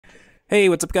Hey,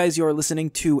 what's up guys? You're listening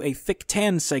to a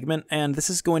fic.tan segment, and this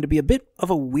is going to be a bit of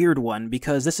a weird one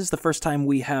because this is the first time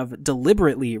we have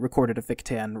deliberately recorded a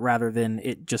fic.tan rather than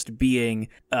it just being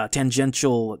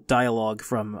tangential dialogue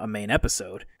from a main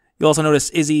episode. You'll also notice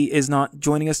Izzy is not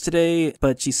joining us today,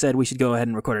 but she said we should go ahead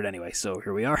and record it anyway, so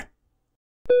here we are.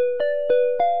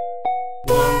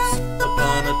 Once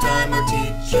upon a time our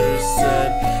teacher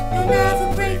said, "You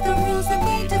never break the rules that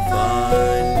we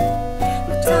define."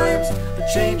 But times are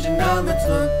changing now, let's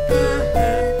look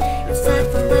ahead. It's time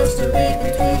for us to read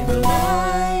between the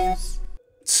lines.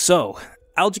 So,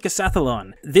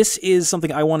 Algicosathlon. This is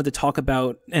something I wanted to talk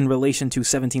about in relation to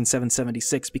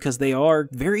 17776 because they are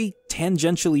very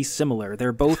tangentially similar.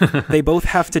 They both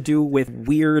have to do with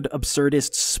weird,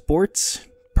 absurdist sports,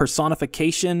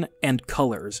 personification, and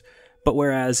colors. But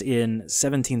whereas in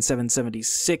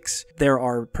 17776, there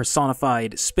are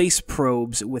personified space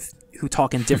probes who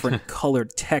talk in different colored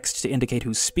text to indicate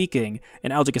who's speaking,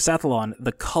 in Algicosathlon,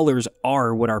 the colors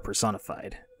are what are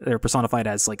personified. They're personified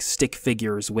as like stick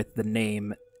figures with the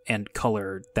name and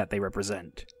color that they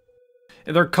represent.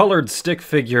 They're colored stick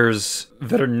figures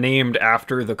that are named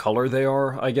after the color they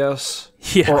are, I guess.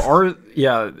 Yeah.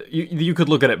 You could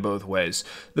look at it both ways.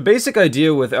 The basic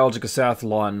idea with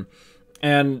Algicosathlon,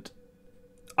 and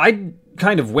I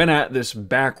kind of went at this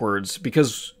backwards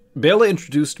because Béla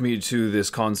introduced me to this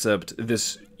concept,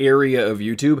 this area of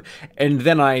YouTube, and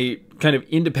then I kind of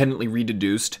independently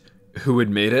rededuced who had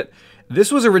made it.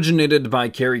 This was originated by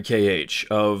Carrie KH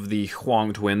of the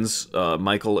Huang twins,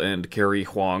 Michael and Carrie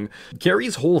Huang.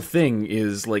 Carrie's whole thing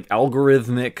is like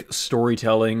algorithmic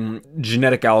storytelling,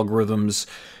 genetic algorithms,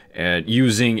 and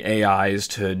using AIs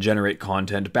to generate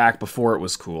content back before it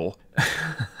was cool.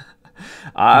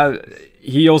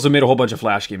 He also made a whole bunch of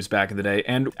Flash games back in the day,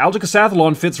 and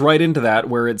Algicosathlon fits right into that,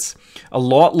 where it's a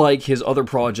lot like his other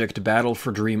project,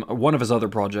 one of his other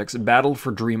projects, Battle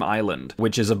for Dream Island,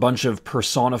 which is a bunch of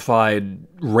personified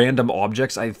random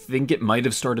objects. I think it might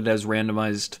have started as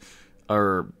randomized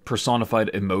or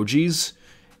personified emojis.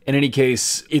 In any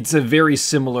case, it's a very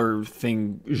similar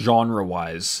thing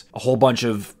genre-wise. A whole bunch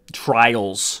of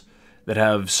trials that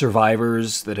have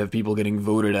survivors, that have people getting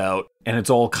voted out, and it's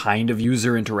all kind of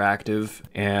user interactive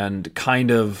and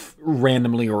kind of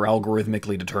randomly or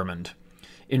algorithmically determined.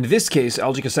 In this case,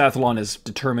 Algicosathlon is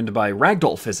determined by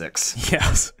ragdoll physics.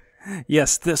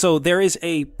 Yes. So there is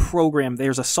a program,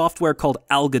 there's a software called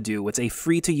Algidoo. It's a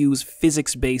free-to-use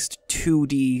physics-based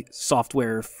 2D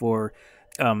software for...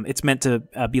 it's meant to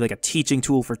be like a teaching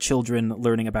tool for children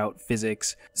learning about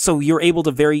physics. So you're able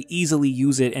to very easily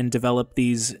use it and develop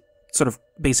these sort of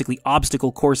basically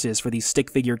obstacle courses for these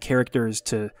stick figure characters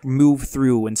to move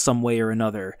through in some way or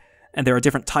another. And there are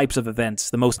different types of events.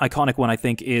 The most iconic one, I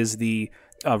think, is the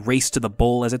race to the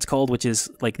bowl, as it's called, which is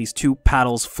like these two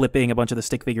paddles flipping a bunch of the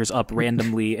stick figures up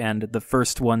randomly, and the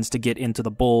first ones to get into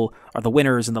the bowl are the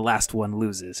winners, and the last one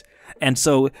loses. And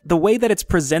so the way that it's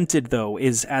presented, though,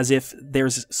 is as if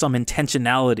there's some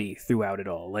intentionality throughout it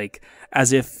all, like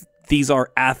as if these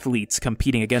are athletes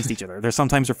competing against each other. They're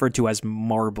sometimes referred to as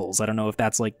marbles. I don't know if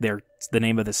that's like the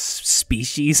name of the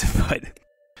species, but...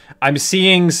 I'm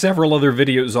seeing several other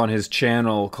videos on his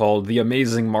channel called The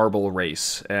Amazing Marble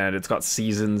Race, and it's got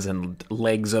seasons and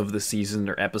legs of the season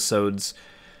or episodes,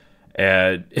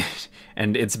 and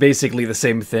it's basically the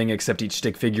same thing, except each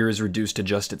stick figure is reduced to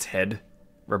just its head,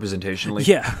 representationally.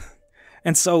 Yeah.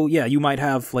 And so, yeah, you might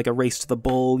have like a race to the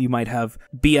bowl, you might have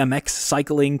BMX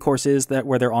cycling courses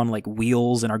where they're on like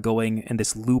wheels and are going in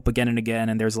this loop again and again,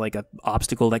 and there's like an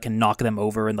obstacle that can knock them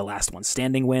over and the last one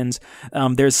standing wins.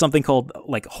 There's something called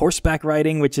like horseback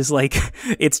riding, which is like,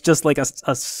 it's just like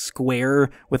a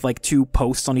square with like two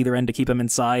posts on either end to keep them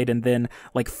inside, and then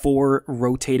like four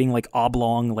rotating like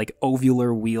oblong like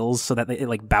ovular wheels so that it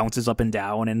like bounces up and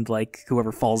down, and like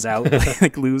whoever falls out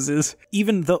like loses.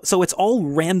 So it's all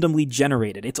randomly generated.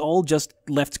 It's all just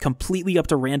left completely up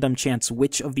to random chance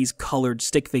which of these colored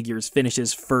stick figures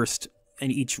finishes first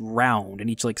in each round, in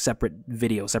each like separate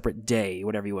video, separate day,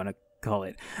 whatever you want to call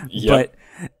it. Yep.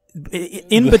 But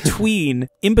in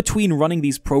between running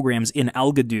these programs in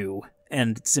Algidoo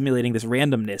and simulating this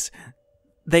randomness,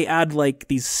 they add like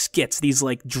these skits, these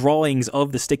like drawings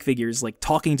of the stick figures like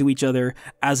talking to each other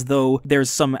as though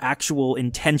there's some actual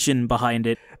intention behind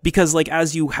it. Because like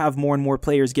as you have more and more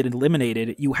players get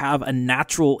eliminated, you have a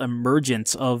natural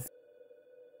emergence of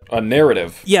a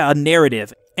narrative. Yeah, a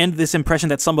narrative. And this impression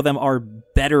that some of them are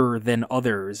better than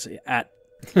others at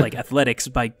like athletics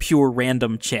by pure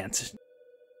random chance.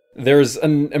 There's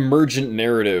an emergent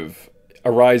narrative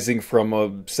arising from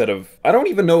a set of... I don't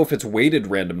even know if it's weighted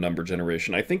random number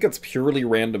generation. I think it's purely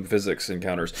random physics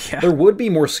encounters. Yeah. There would be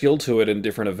more skill to it in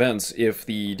different events if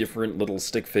the different little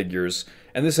stick figures...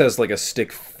 And this has like a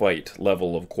stick fight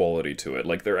level of quality to it.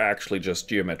 Like, they're actually just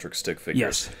geometric stick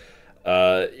figures.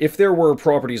 Yes. If there were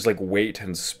properties like weight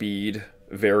and speed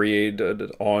varied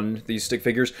on these stick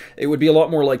figures, it would be a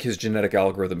lot more like his genetic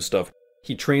algorithm stuff.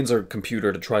 He trains a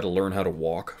computer to try to learn how to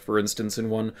walk, for instance,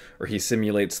 in one, or he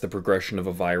simulates the progression of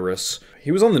a virus. He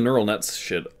was on the neural nets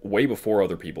shit way before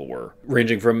other people were,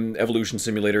 ranging from evolution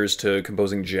simulators to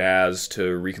composing jazz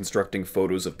to reconstructing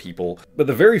photos of people. But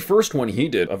the very first one he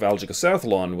did of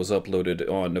Algicosathlon was uploaded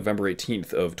on November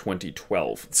 18th of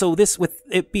 2012. So this, with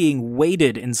it being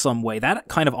weighted in some way, that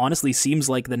kind of honestly seems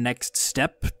like the next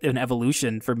step in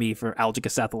evolution for me for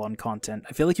Algicosathlon content.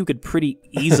 I feel like you could pretty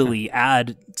easily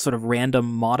add sort of random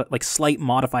slight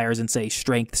modifiers and say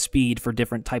strength, speed for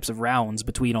different types of rounds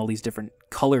between all these different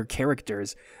color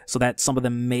characters, so that some of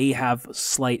them may have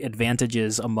slight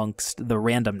advantages amongst the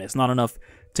randomness. Not enough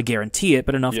to guarantee it,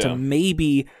 but enough to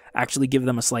maybe actually give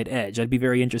them a slight edge. I'd be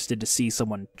very interested to see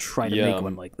someone try to make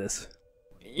one like this.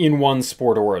 In one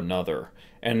sport or another.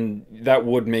 And that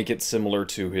would make it similar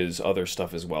to his other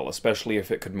stuff as well, especially if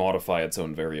it could modify its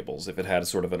own variables, if it had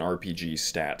sort of an RPG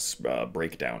stats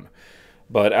breakdown.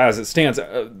 But as it stands,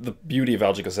 the beauty of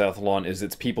Algicosathlon is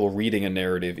it's people reading a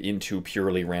narrative into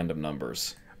purely random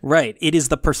numbers. Right. It is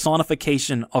the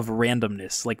personification of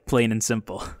randomness, like plain and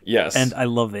simple. Yes. And I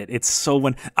love it. It's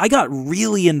so I got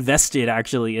really invested,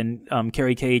 actually, in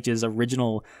Carrie Cage's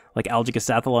original like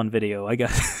Algicosathlon video. I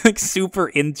got like super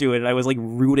into it. I was like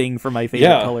rooting for my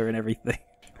favorite color and everything.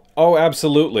 Oh,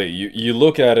 absolutely. You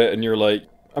look at it and you're like,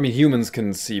 I mean, humans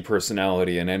can see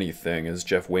personality in anything, as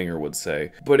Jeff Winger would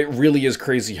say, but it really is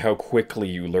crazy how quickly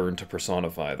you learn to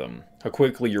personify them. How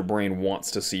quickly your brain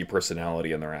wants to see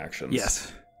personality in their actions.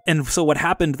 Yes. And so what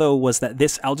happened, though, was that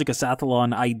this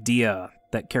Algicosathlon idea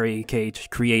that Carrie Cage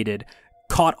created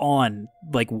caught on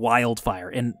like wildfire.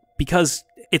 And because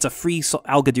it's a free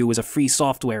Algadoo is a free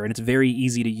software and it's very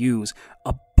easy to use,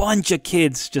 a bunch of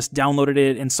kids just downloaded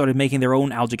it and started making their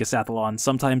own Algicosathlon.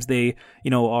 Sometimes they,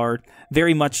 are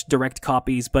very much direct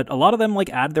copies, but a lot of them like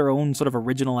add their own sort of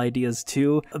original ideas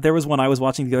too. There was one I was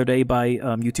watching the other day by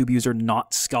YouTube user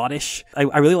Not Scottish. I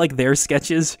really like their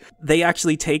sketches. They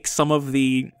actually take some of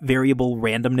the variable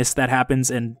randomness that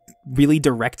happens and really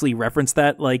directly reference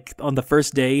that. Like on the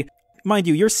first day, mind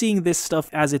you, you're seeing this stuff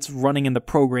as it's running in the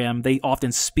program. They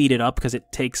often speed it up because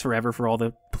it takes forever for all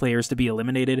the players to be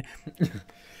eliminated.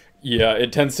 Yeah,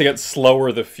 it tends to get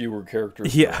slower the fewer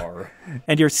characters there are.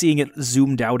 And you're seeing it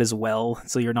zoomed out as well,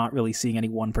 so you're not really seeing any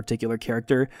one particular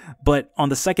character. But on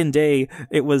the second day,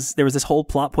 there was this whole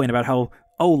plot point about how,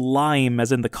 lime,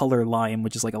 as in the color lime,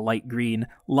 which is like a light green,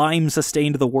 lime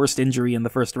sustained the worst injury in the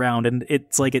first round, and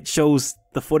it's like it shows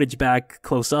the footage back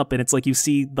close up, and it's like you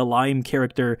see the lime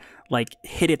character like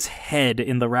hit its head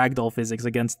in the ragdoll physics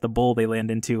against the bowl they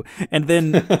land into. And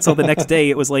then so the next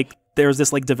day it was like there's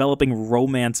this like developing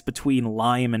romance between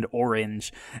lime and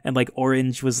orange, and like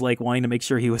orange was like wanting to make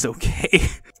sure he was okay.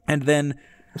 And then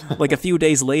like a few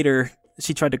days later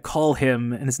she tried to call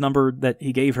him, and his number that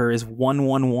he gave her is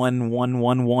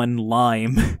 111111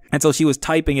 lime. And so she was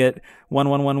typing it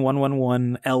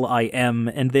 111111 LIM,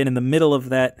 and then in the middle of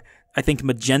that, I think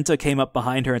Magenta came up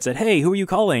behind her and said, "Hey, who are you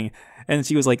calling?" And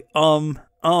she was like, and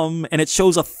it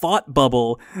shows a thought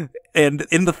bubble, and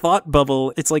in the thought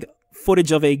bubble, it's like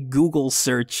footage of a Google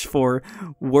search for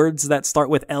words that start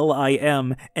with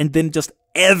LIM, and then just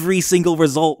every single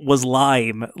result was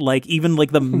lime. Like even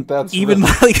like the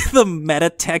like the meta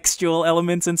textual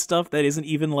elements and stuff that isn't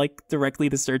even like directly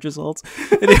the search results.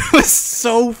 And it was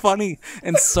so funny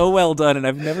and so well done, and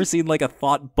I've never seen like a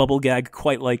thought bubble gag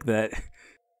quite like that.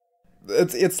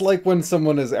 It's like when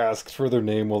someone is asked for their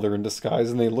name while they're in disguise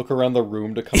and they look around the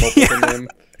room to come up with a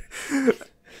name.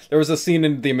 There was a scene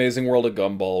in The Amazing World of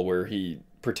Gumball where he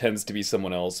pretends to be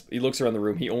someone else. He looks around the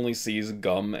room, he only sees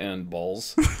gum and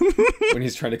balls when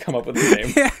he's trying to come up with a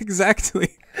name. Yeah, exactly.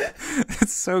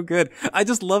 It's so good. I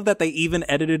just love that they even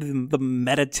edited the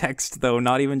meta text, though,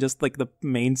 not even just like the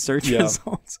main search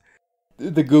results.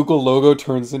 The Google logo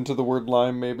turns into the word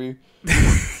lime, maybe.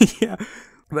 Yeah,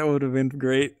 that would have been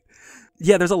great.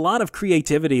 Yeah, there's a lot of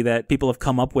creativity that people have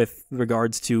come up with in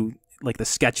regards to like the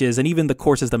sketches and even the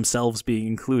courses themselves being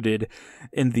included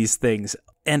in these things.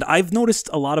 And I've noticed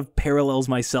a lot of parallels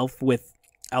myself with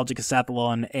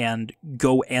Algicosathlon and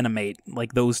Go Animate,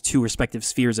 like those two respective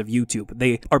spheres of YouTube.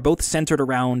 They are both centered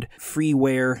around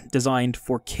freeware designed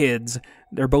for kids.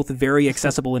 They're both very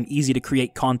accessible and easy to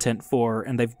create content for,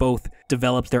 and they've both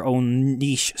developed their own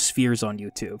niche spheres on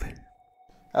YouTube.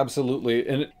 Absolutely,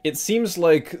 and it seems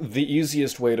like the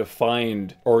easiest way to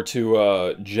find or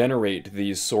to generate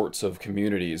these sorts of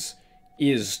communities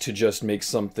is to just make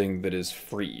something that is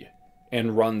free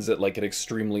and runs at like an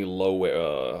extremely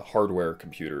low hardware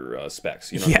computer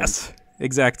specs. You know what I mean? Yes,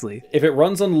 exactly. If it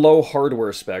runs on low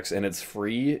hardware specs and it's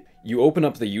free, you open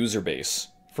up the user base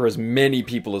for as many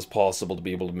people as possible to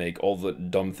be able to make all the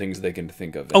dumb things they can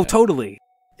think of. Oh, totally.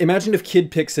 Imagine if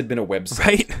KidPix had been a website.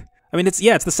 Right? I mean, it's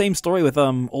the same story with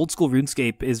old school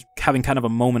RuneScape is having kind of a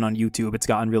moment on YouTube. It's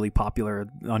gotten really popular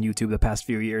on YouTube the past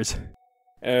few years.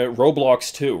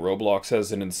 Roblox too. Roblox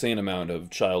has an insane amount of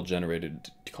child-generated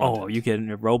content. Oh, you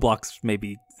can Roblox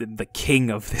maybe the king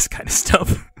of this kind of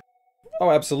stuff. Oh,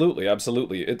 absolutely,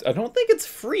 absolutely. I don't think it's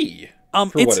free.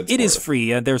 It is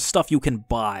free. There's stuff you can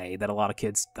buy that a lot of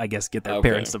kids, I guess, get their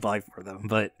parents to buy for them,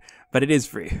 but it is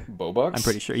free. Bobucks? I'm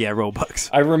pretty sure. Yeah, Robux.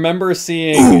 I remember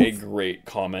seeing a great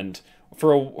comment.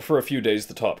 For a few days,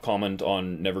 the top comment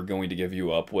on Never Going to Give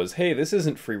You Up was, "Hey, this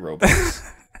isn't free Robux."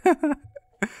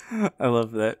 I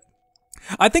love that.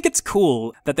 I think it's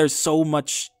cool that there's so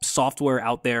much software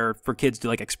out there for kids to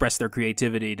like express their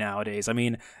creativity nowadays. I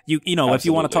mean, you know, Absolutely. If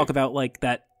you want to talk about like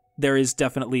that, there is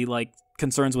definitely like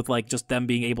concerns with like just them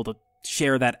being able to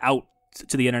share that out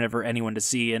to the internet for anyone to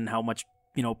see, and how much,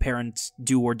 you know, parents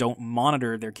do or don't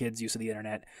monitor their kids' use of the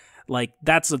internet. Like,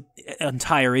 that's an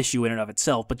entire issue in and of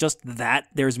itself, but just that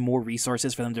there's more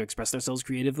resources for them to express themselves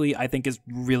creatively, I think is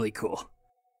really cool.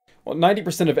 Well,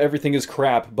 90% of everything is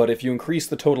crap, but if you increase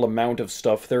the total amount of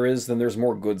stuff there is, then there's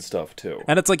more good stuff, too.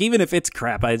 And it's like, even if it's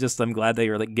crap, I'm glad they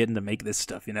were like getting to make this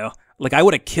stuff, you know? Like, I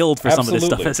would have killed for some of this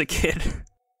stuff as a kid.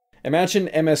 Imagine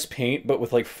MS Paint, but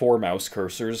with like 4 mouse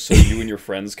cursors, so you and your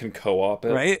friends can co-op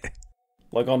it. Right?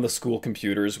 Like on the school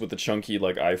computers with the chunky,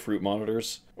 like, iFruit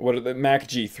monitors. What are the Mac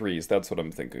G3s? That's what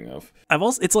I'm thinking of.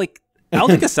 It's like,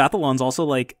 Algicosathlon's also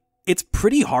like, it's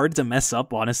pretty hard to mess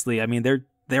up, honestly. I mean,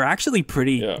 they're actually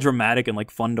pretty dramatic and like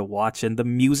fun to watch, and the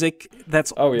music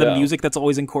that's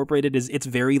always incorporated it's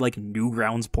very like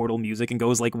Newgrounds Portal music and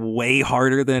goes like way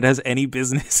harder than it has any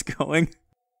business going.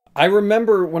 I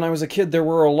remember when I was a kid, there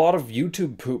were a lot of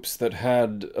YouTube poops that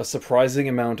had a surprising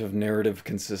amount of narrative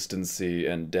consistency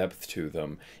and depth to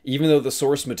them. Even though the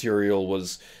source material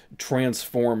was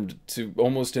transformed to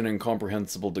almost an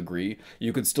incomprehensible degree,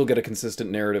 you could still get a consistent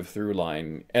narrative through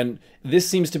line. And this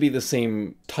seems to be the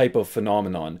same type of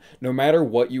phenomenon. No matter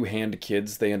what you hand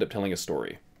kids, they end up telling a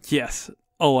story. Yes.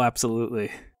 Oh,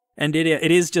 absolutely. And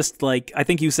it is just like, I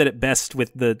think you said it best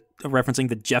with the referencing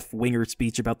the Jeff Winger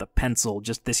speech about the pencil,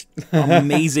 just this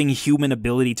amazing human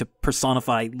ability to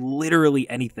personify literally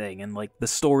anything, and like the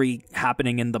story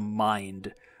happening in the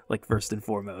mind, like first and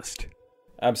foremost.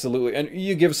 Absolutely. And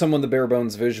you give someone the bare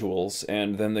bones visuals,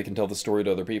 and then they can tell the story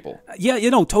to other people. Yeah, you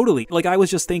know, totally. Like, I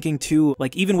was just thinking, too,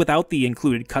 like, even without the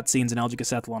included cutscenes in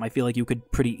Algicosathlon, I feel like you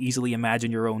could pretty easily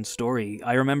imagine your own story.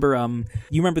 I remember,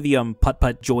 you remember the Putt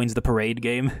Putt Joins the Parade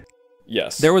game?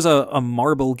 Yes. There was a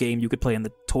marble game you could play in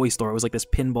the toy store. It was like this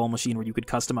pinball machine where you could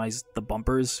customize the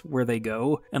bumpers where they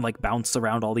go and like bounce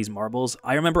around all these marbles.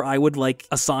 I remember I would like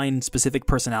assign specific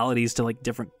personalities to like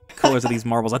different colors of these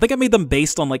marbles. I think I made them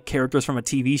based on like characters from a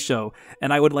TV show,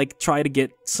 and I would like try to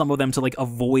get some of them to like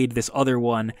avoid this other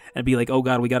one and be like, oh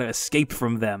god, we gotta escape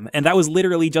from them. And that was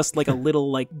literally just like a little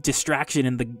like distraction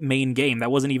in the main game.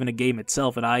 That wasn't even a game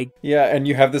itself, and Yeah, and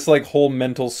you have this like whole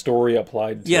mental story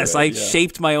applied to Yes, I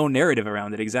shaped my own narrative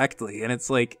around it, exactly. And it's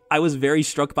like, I was very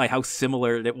struck by how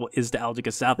similar it is to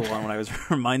Algicosathlon when I was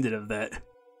reminded of that.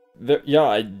 Yeah,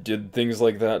 I did things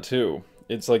like that too.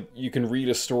 It's like, you can read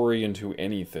a story into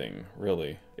anything,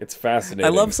 really. It's fascinating. I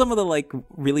love some of the like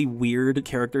really weird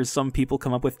characters some people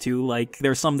come up with too. Like,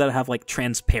 there's some that have like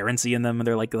transparency in them, and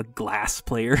they're like a glass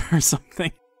player or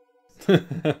something.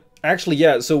 Actually,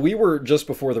 yeah, so we were just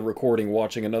before the recording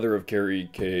watching another of Carrie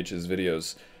KH's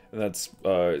videos. That's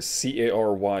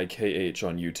CARYKH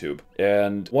on YouTube.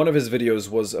 And one of his videos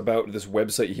was about this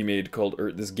website he made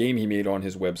this game he made on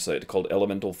his website called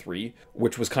Elemental 3,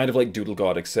 which was kind of like Doodle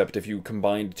God, except if you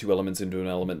combined 2 elements into an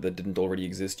element that didn't already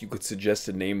exist, you could suggest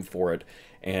a name for it,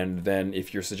 and then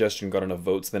if your suggestion got enough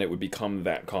votes, then it would become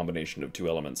that combination of 2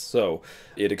 elements. So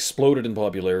it exploded in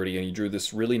popularity, and he did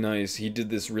this really nice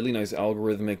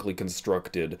algorithmically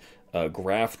constructed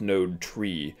graph node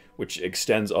tree, which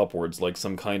extends upwards like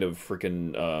some kind of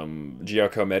freaking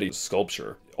Giacometti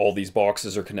sculpture. All these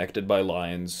boxes are connected by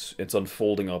lines. It's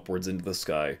unfolding upwards into the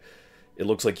sky. It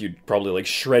looks like you'd probably like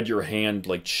shred your hand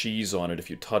like cheese on it if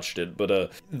you touched it,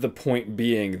 but the point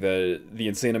being that the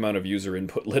insane amount of user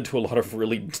input led to a lot of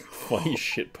really funny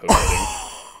shit posting.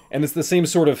 And it's the same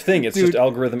sort of thing. It's just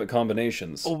algorithmic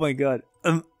combinations. Oh my god.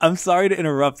 I'm sorry to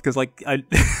interrupt, because like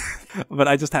But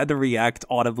I just had to react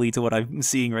audibly to what I'm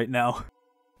seeing right now.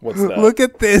 What's that? Look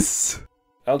at this!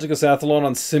 Algicosathlon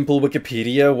on Simple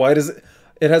Wikipedia? Why does it...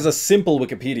 It has a Simple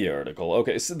Wikipedia article.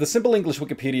 Okay, so the Simple English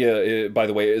Wikipedia, by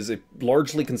the way, is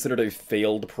largely considered a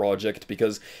failed project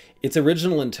because its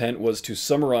original intent was to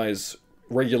summarize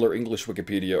regular English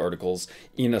Wikipedia articles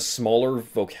in a smaller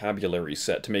vocabulary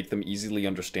set to make them easily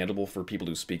understandable for people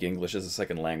who speak English as a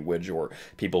second language or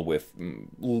people with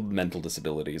mental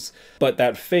disabilities. But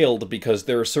that failed because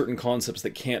there are certain concepts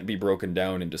that can't be broken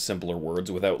down into simpler words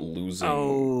without losing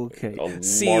a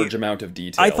large amount of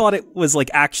detail. I thought it was like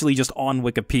actually just on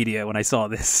Wikipedia when I saw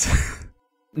this.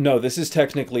 No, this is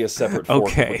technically a separate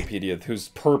fork of Wikipedia whose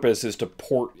purpose is to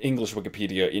port English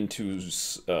Wikipedia into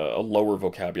a lower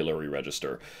vocabulary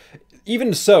register.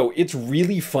 Even so, it's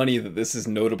really funny that this is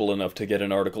notable enough to get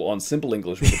an article on Simple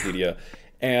English Wikipedia.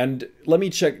 And let me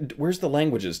check, where's the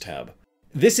languages tab?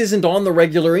 This isn't on the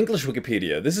regular English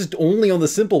Wikipedia. This is only on the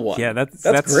simple one. Yeah, that's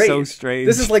great. So strange.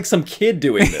 This is like some kid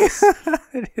doing this.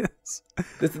 It is.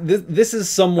 This is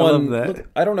someone... I love that. Look,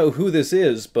 I don't know who this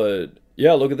is, but...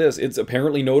 Yeah, look at this. It's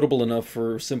apparently notable enough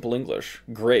for Simple English.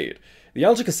 Great. The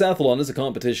Algicosathlon is a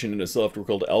competition in a software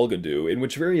called Algidoo, in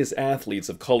which various athletes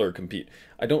of color compete.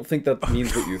 I don't think that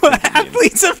means what you think it means.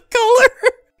 Athletes of color?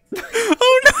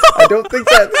 Oh no! I don't think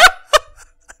that...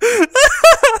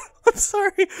 I'm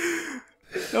sorry.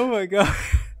 Oh my god.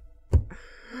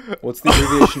 What's the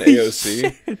abbreviation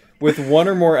AOC? Shit. With one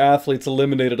or more athletes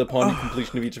eliminated upon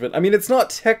completion of each event. I mean, it's not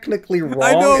technically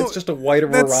wrong. It's just a wider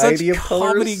variety of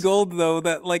colors. Comedy gold, though,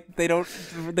 that like they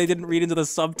didn't read into the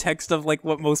subtext of like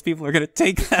what most people are gonna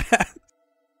take that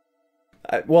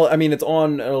as. Well, I mean, it's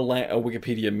on a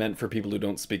Wikipedia meant for people who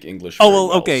don't speak English. Oh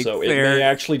well, okay, so fair. It may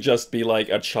actually just be like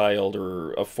a child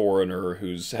or a foreigner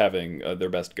who's having their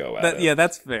best go at it. Yeah,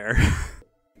 that's fair.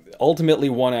 Ultimately,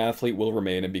 one athlete will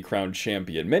remain and be crowned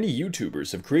champion. Many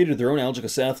YouTubers have created their own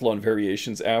Algicosathlon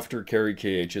variations after Carrie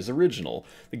KH's original.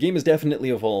 The game has definitely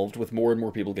evolved, with more and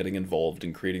more people getting involved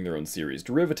in creating their own series.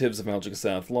 Derivatives of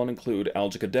Algicosathlon include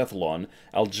Algicodethlon,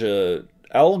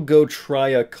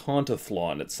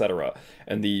 Algotriacontathlon, etc.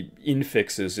 And the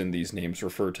infixes in these names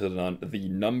refer to the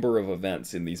number of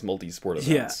events in these multi-sport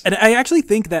events. Yeah, and I actually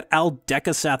think that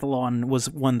Aldecasathlon was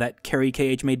one that Carrie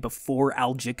KH made before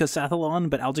Algicosathlon,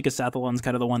 but Algicosathlon's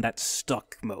kind of the one that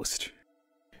stuck most.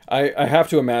 I have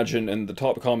to imagine, and the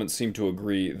top comments seem to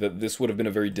agree, that this would have been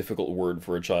a very difficult word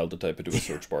for a child to type into a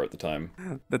search bar at the time.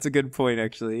 That's a good point,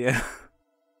 actually, yeah.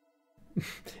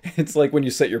 It's like when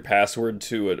you set your password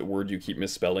to a word you keep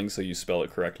misspelling so you spell it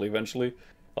correctly eventually.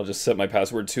 I'll just set my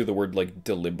password to the word like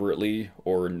deliberately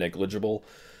or negligible.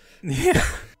 Yeah.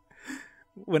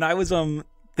 When I was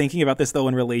thinking about this though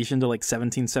in relation to like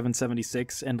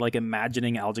 17776 and like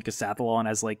imagining Algicosathlon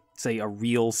as like say a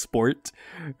real sport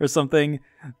or something,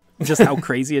 just how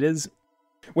crazy it is.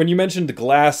 When you mentioned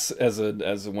glass as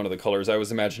one of the colors, I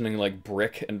was imagining like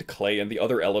brick and clay and the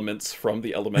other elements from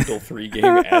the Elemental 3 game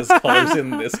as colors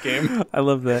in this game. I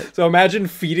love that. So imagine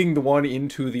feeding the one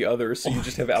into the other, so you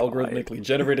just have algorithmically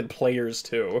generated players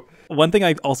too. One thing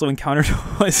I also encountered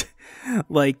was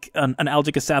like an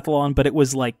Algicosathlon, but it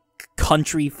was like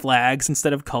country flags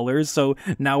instead of colors. So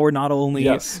now we're not only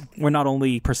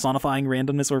personifying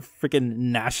randomness, we're freaking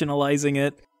nationalizing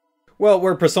it. Well,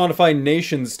 we're personifying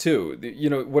nations, too. You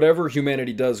know, whatever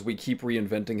humanity does, we keep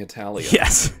reinventing Italia.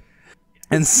 Yes.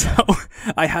 And so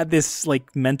I had this,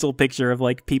 like, mental picture of,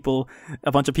 like,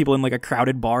 a bunch of people in, like, a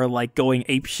crowded bar, like, going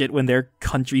apeshit when their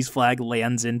country's flag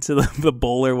lands into the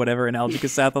bowl or whatever in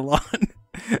Algicosathlon.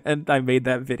 And I made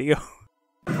that video.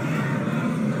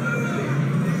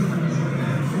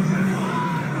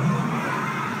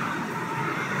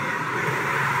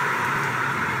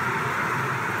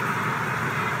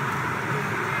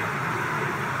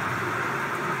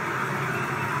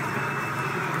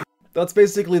 That's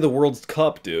basically the World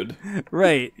Cup, dude.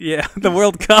 Right, yeah. The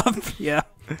World Cup, yeah.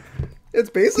 It's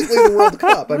basically the World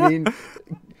Cup. I mean,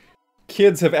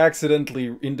 kids have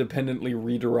accidentally, independently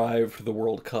rederived the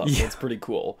World Cup. Yeah. That's pretty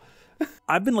cool.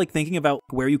 I've been, like, thinking about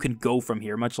where you can go from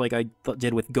here, much like I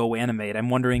did with Go Animate. I'm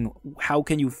wondering, how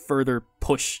can you further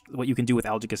push what you can do with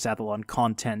Algicosathlon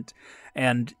content?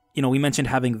 And, you know, we mentioned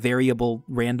having variable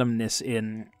randomness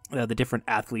in the different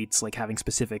athletes, like having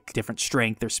specific different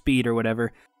strength or speed or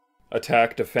whatever.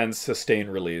 Attack, defense, sustain,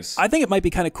 release. I think it might be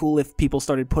kind of cool if people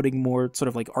started putting more sort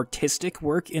of like artistic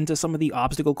work into some of the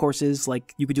obstacle courses.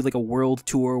 Like you could do like a world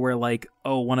tour where like,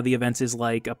 oh, one of the events is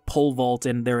like a pole vault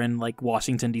and they're in like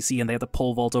Washington, D.C. and they have to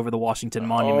pole vault over the Washington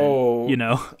Monument, you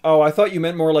know? Oh, I thought you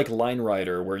meant more like Line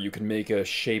Rider, where you can make a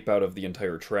shape out of the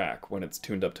entire track when it's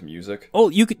tuned up to music. Oh,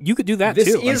 you could do that this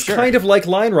too. This is kind of like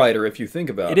Line Rider if you think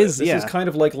about it. It is, This is kind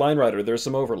of like Line Rider. There's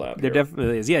some overlap There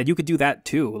definitely is. Yeah, you could do that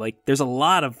too. Like there's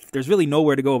really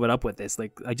nowhere to go but up with this.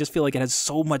 Like I just feel like it has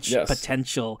so much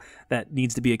potential that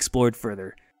needs to be explored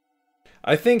further.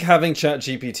 I think having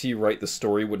ChatGPT write the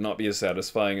story would not be as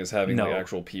satisfying as having like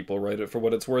actual people write it for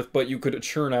what it's worth, but you could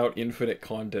churn out infinite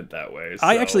content that way. So.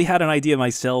 I actually had an idea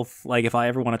myself, like if I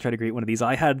ever want to try to create one of these,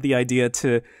 I had the idea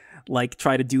to like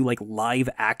try to do like live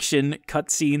action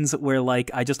cutscenes where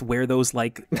like I just wear those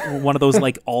like one of those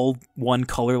like all one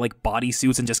color like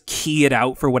bodysuits and just key it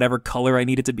out for whatever color I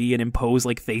need it to be and impose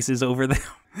like faces over them.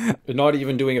 Not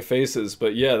even doing a faces,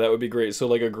 but yeah, that would be great. So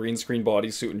like a green screen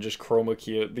bodysuit and just chroma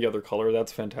key it the other color.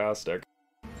 That's fantastic.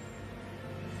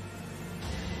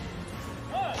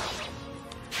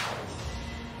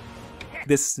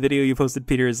 This video you posted,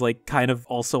 Peter, is like kind of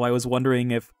also, I was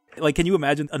wondering if, like, can you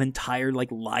imagine an entire like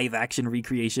live action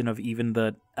recreation of even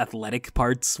the athletic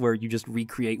parts where you just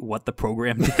recreate what the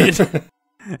program did?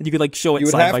 And you could like show it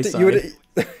side by side.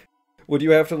 Would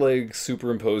you have to like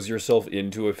superimpose yourself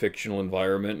into a fictional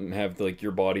environment and have like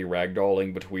your body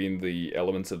ragdolling between the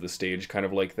elements of the stage, kind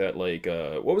of like that like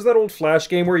what was that old Flash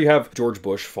game where you have George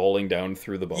Bush falling down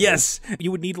through the bubbles? Yes, you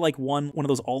would need like one of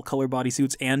those all color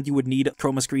bodysuits, and you would need a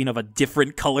chroma screen of a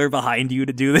different color behind you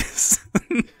to do this.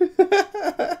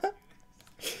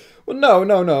 Well,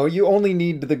 no. You only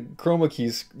need the chroma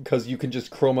keys because you can just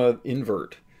chroma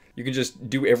invert. You can just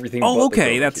do everything. Oh,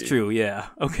 okay, that's true. Yeah,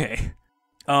 okay.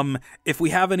 If we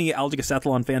have any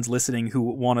Algicosathlon fans listening who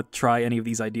want to try any of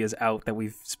these ideas out that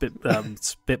we've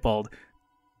spitballed,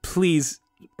 please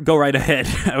go right ahead.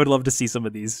 I would love to see some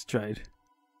of these tried.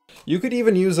 You could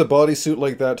even use a bodysuit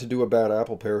like that to do a Bad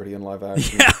Apple parody in live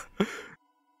action.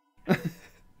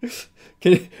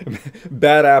 Yeah.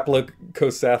 Bad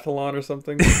Apple-cosathlon or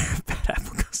something? Bad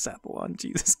Apple-cosathlon,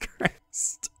 Jesus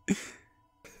Christ.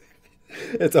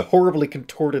 It's a horribly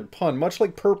contorted pun, much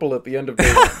like purple at the end of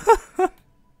day one.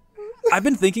 I've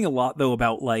been thinking a lot, though,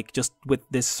 about, like, just with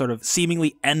this sort of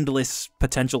seemingly endless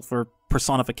potential for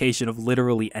personification of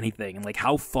literally anything, and, like,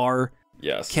 how far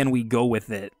can we go with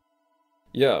it?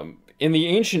 Yeah, in the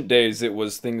ancient days, it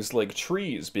was things like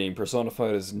trees being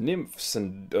personified as nymphs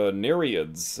and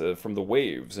nereids from the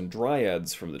waves, and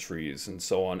dryads from the trees, and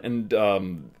so on. And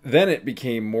then it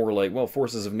became more like, well,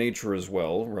 forces of nature as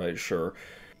well, right, sure.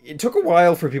 It took a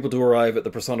while for people to arrive at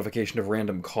the personification of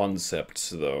random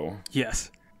concepts, though.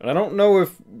 Yes. And I don't know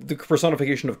if the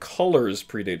personification of colors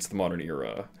predates the modern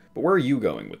era, but where are you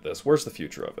going with this? Where's the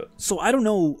future of it? So I don't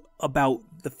know about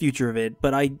the future of it,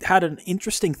 but I had an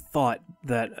interesting thought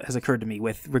that has occurred to me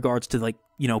with regards to, like,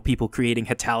 you know, people creating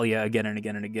Hetalia again and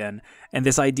again and again. And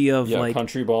this idea of, like...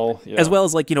 Country Ball. Yeah. As well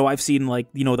as, like, you know, I've seen, like,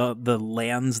 you know, the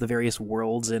lands, the various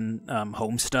worlds in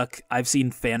Homestuck. I've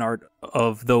seen fan art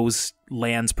of those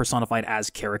lands personified as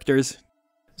characters.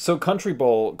 So Country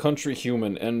Ball, Country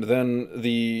Human, and then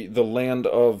the land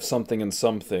of something and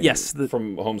something. Yes,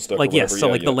 from Homestuck. Like, yes, so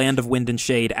like the land of wind and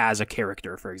shade as a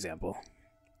character, for example.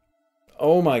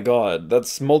 Oh my god,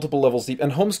 that's multiple levels deep.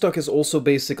 And Homestuck is also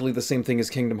basically the same thing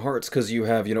as Kingdom Hearts, because you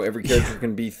have, you know, every character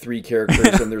can be 3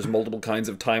 characters, and there's multiple kinds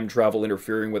of time travel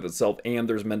interfering with itself, and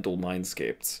there's mental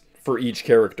mindscapes for each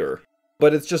character.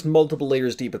 But it's just multiple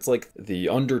layers deep. It's like the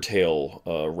Undertale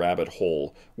rabbit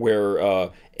hole, where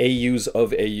AUs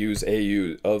of AUs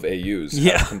of AUs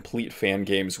have complete fan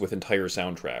games with entire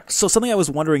soundtracks. So something I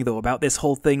was wondering, though, about this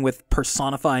whole thing with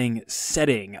personifying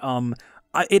setting,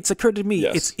 it's occurred to me,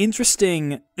 it's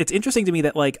interesting to me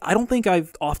that, like, I don't think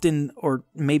I've often, or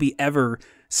maybe ever,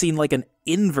 seen, like, an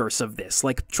inverse of this,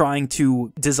 like trying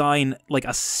to design like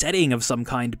a setting of some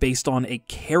kind based on a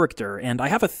character, and I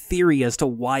have a theory as to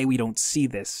why we don't see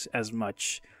this as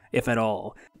much, if at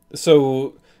all.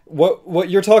 So what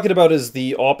you're talking about is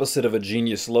the opposite of a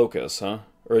genius locus, huh?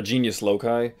 Or a genius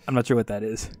loci? I'm not sure what that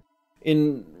is.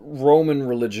 In Roman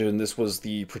religion, this was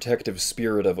the protective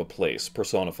spirit of a place,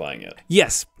 personifying it.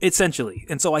 Yes, essentially.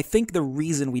 And so I think the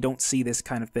reason we don't see this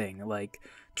kind of thing, like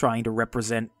trying to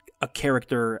represent a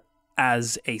character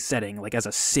as a setting, like as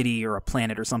a city or a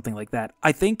planet or something like that,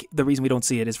 I think the reason we don't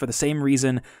see it is for the same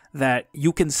reason that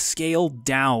you can scale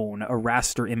down a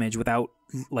raster image without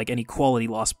like any quality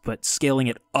loss, but scaling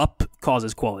it up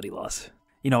causes quality loss.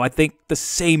 You know, I think the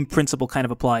same principle kind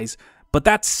of applies. But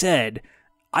that said,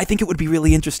 I think it would be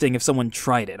really interesting if someone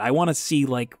tried it. I want to see,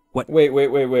 like, what... Wait.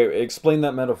 Explain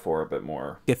that metaphor a bit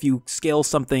more. If you scale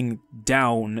something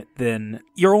down, then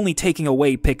you're only taking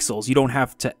away pixels. You don't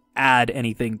have to add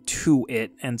anything to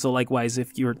it. And so likewise,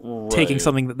 if you're taking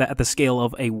something that at the scale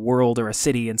of a world or a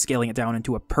city and scaling it down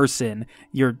into a person,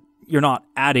 you're not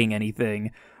adding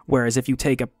anything. Whereas if you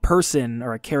take a person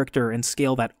or a character and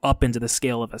scale that up into the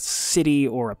scale of a city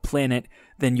or a planet,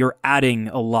 then you're adding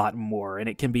a lot more, and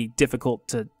it can be difficult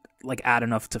to like add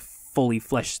enough to fully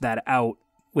flesh that out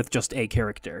with just a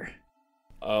character.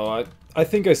 Oh, I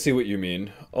think I see what you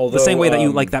mean. Although, the same way that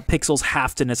you like that pixels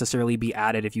have to necessarily be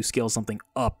added if you scale something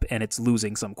up and it's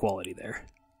losing some quality there.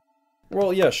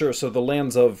 Well, yeah, sure. So the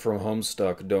lands of from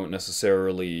Homestuck don't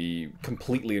necessarily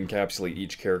completely encapsulate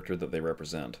each character that they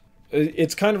represent.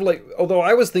 It's kind of like, although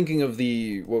I was thinking of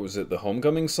the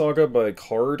Homecoming Saga by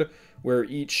Card, where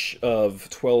each of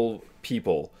 12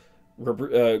 people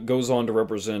goes on to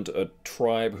represent a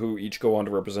tribe, who each go on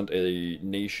to represent a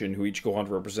nation, who each go on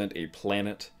to represent a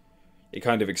planet. It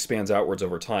kind of expands outwards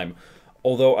over time.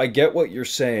 Although I get what you're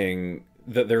saying,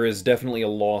 that there is definitely a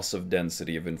loss of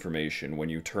density of information when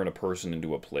you turn a person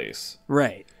into a place.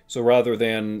 Right. So rather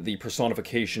than the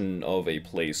personification of a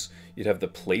place, you'd have the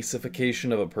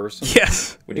placeification of a person.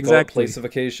 Yes, Would you exactly. call it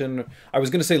placeification? I was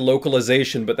going to say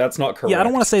localization, but that's not correct. Yeah, I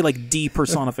don't want to say like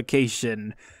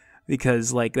depersonification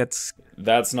because like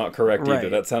that's not correct right. either.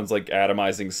 That sounds like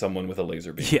atomizing someone with a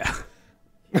laser beam. Yeah.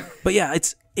 But yeah,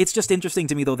 it's just interesting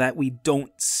to me though that we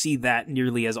don't see that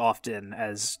nearly as often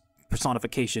as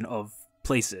personification of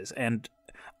places, and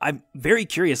I'm very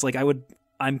curious. Like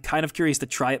I'm kind of curious to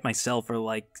try it myself, or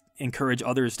like encourage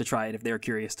others to try it if they're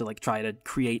curious to like try to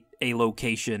create a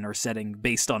location or setting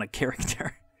based on a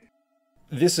character.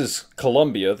 This is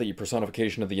Columbia, the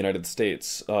personification of the United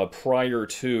States, prior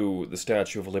to the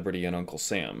Statue of Liberty and Uncle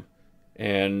Sam.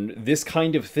 And this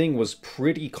kind of thing was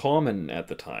pretty common at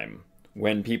the time,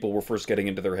 when people were first getting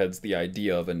into their heads the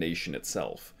idea of a nation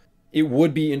itself. It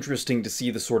would be interesting to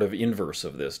see the sort of inverse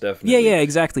of this, definitely. Yeah,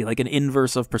 exactly, like an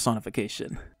inverse of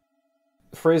personification.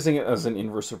 Phrasing it as an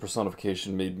inverse of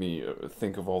personification made me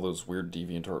think of all those weird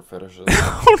DeviantArt fetishes.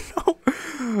 Oh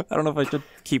no! I don't know if I should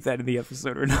keep that in the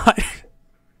episode or not.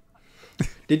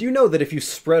 Did you know that if you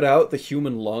spread out the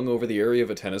human lung over the area of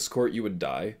a tennis court, you would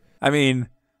die? I mean,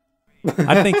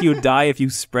 I think you'd die if you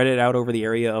spread it out over the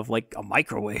area of, like, a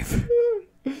microwave.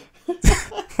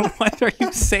 What are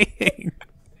you saying?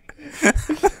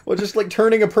 Well, just like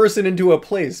turning a person into a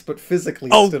place, but physically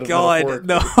instead of metaphorically.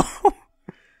 No.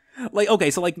 Like, okay,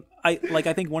 so I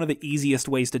think one of the easiest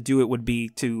ways to do it would be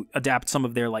to adapt some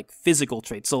of their like physical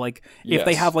traits. So like if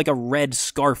they have like a red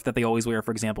scarf that they always wear,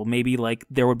 for example, maybe like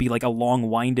there would be like a long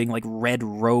winding like red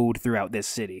road throughout this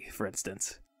city, for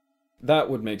instance. That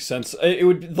would make sense. It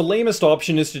would. The lamest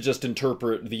option is to just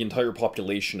interpret the entire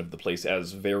population of the place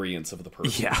as variants of the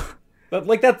person. Yeah. That's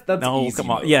no, easy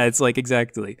come on. mode. Yeah, it's like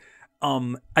exactly.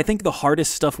 I think the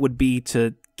hardest stuff would be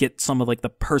to get some of like the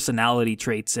personality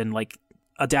traits and like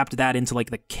adapt that into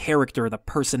like the character, the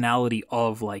personality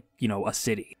of like, you know, a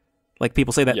city. Like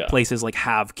people say that places like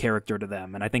have character to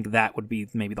them, and I think that would be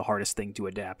maybe the hardest thing to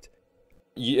adapt.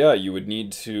 Yeah, you would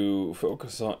need to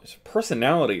focus on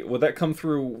personality. Would that come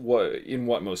through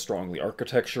what most strongly?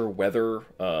 Architecture, weather,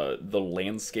 the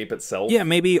landscape itself? Yeah,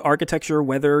 maybe architecture,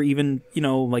 weather, even, you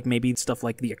know, like maybe stuff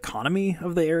like the economy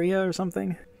of the area or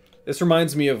something. This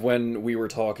reminds me of when we were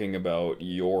talking about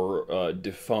your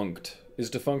defunct, is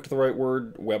defunct the right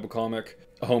word? Webcomic?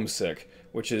 Homesick,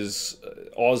 which is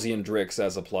Ozzy and Drix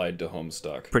as applied to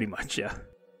Homestuck. Pretty much, yeah.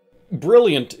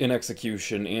 Brilliant in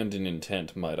execution and in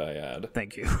intent, might I add.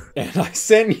 Thank you. And I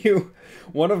sent you,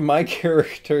 one of my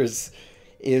characters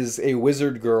is a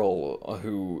wizard girl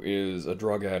who is a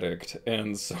drug addict,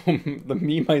 and so the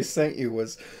meme I sent you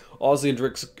was Ozzy and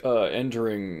Drix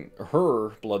entering her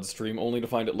bloodstream, only to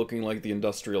find it looking like the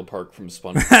industrial park from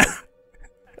SpongeBob.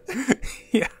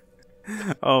 Yeah.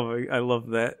 Oh, I love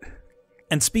that.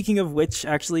 And speaking of which,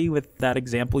 actually, with that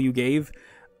example you gave,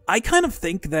 I kind of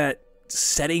think that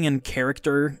setting and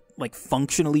character, like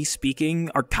functionally speaking,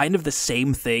 are kind of the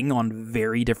same thing on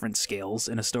very different scales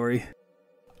in a story.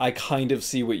 I kind of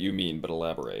see what you mean, but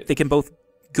elaborate. They can both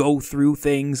go through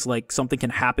things, like something can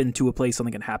happen to a place,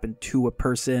 something can happen to a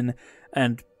person,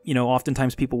 and, you know,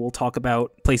 oftentimes people will talk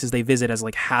about places they visit as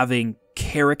like having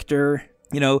character.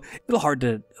 You know, a little hard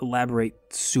to elaborate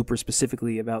super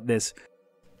specifically about this.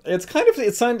 It's kind of,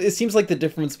 it seems like the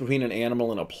difference between an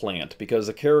animal and a plant, because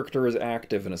a character is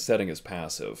active and a setting is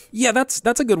passive. Yeah, that's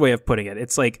a good way of putting it.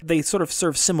 It's like they sort of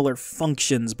serve similar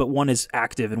functions, but one is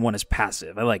active and one is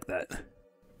passive. I like that.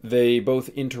 They both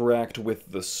interact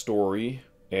with the story,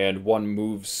 and one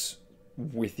moves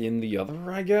within the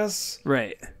other, I guess.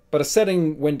 Right. But a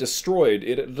setting, when destroyed,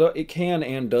 it can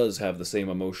and does have the same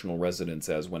emotional resonance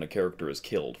as when a character is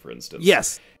killed, for instance.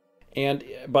 Yes. And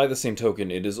by the same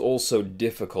token, it is also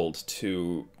difficult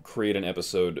to create an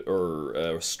episode or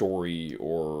a story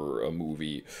or a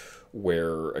movie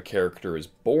where a character is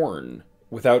born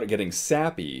without it getting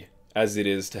sappy, as it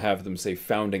is to have them, say,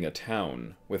 founding a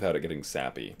town without it getting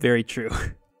sappy. Very true.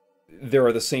 There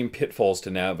are the same pitfalls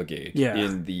to navigate Yeah.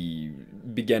 in the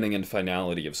beginning and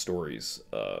finality of stories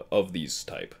of these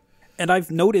type. And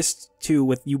I've noticed too,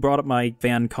 with you brought up my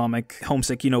fan comic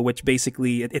Homesick, which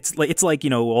basically it's like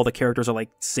all the characters are like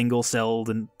single-celled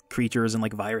and creatures and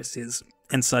like viruses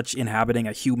and such inhabiting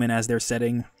a human as their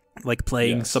setting, like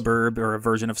playing Yes. Suburb or a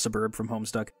version of Suburb from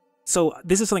Homestuck. So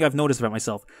this is something I've noticed about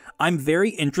myself. I'm very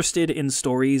interested in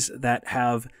stories that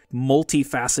have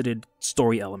multifaceted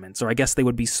story elements, or I guess they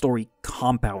would be story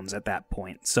compounds at that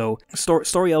point. So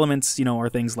story elements, are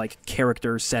things like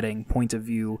character, setting, point of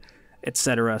view,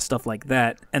 etc., stuff like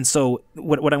that. And so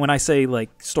when I say like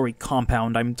story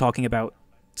compound, I'm talking about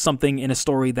something in a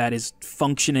story that is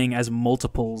functioning as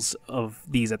multiples of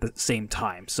these at the same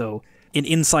time. So in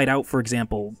Inside Out, for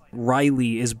example,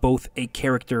 Riley is both a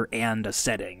character and a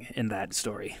setting in that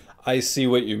story. I see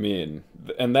what you mean,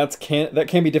 and that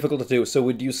can be difficult to do. So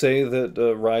would you say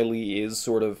that Riley is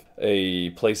sort of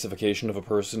a placification of a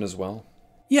person as well?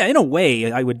 Yeah, in a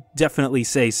way, I would definitely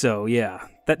say so. Yeah,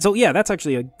 that's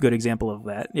actually a good example of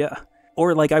that. Yeah.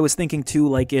 Or like I was thinking too,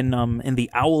 like in the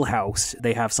Owl House,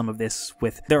 they have some of this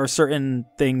with there are certain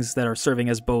things that are serving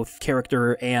as both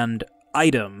character and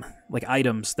item, like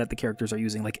items that the characters are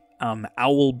using, like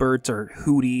Owlbert or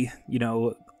Hootie,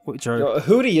 which are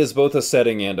Hootie is both a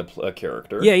setting and a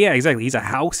character. Yeah, exactly. He's a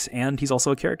house and he's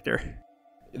also a character.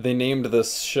 They named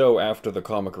this show after the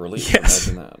comic relief. Yes.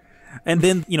 Imagine that. And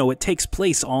then, it takes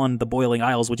place on the Boiling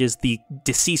Isles, which is the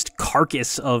deceased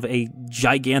carcass of a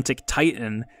gigantic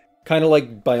titan. Kind of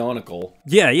like Bionicle.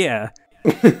 Yeah.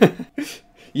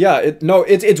 Yeah,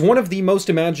 it's one of the most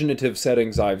imaginative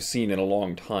settings I've seen in a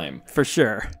long time. For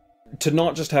sure. To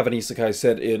not just have an isekai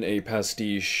set in a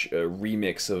pastiche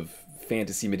remix of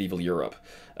fantasy medieval Europe,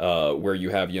 where you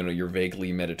have, your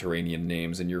vaguely Mediterranean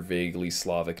names and your vaguely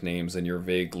Slavic names and your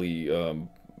vaguely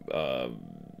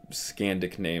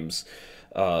Scandic names.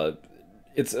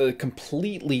 It's a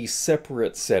completely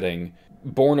separate setting,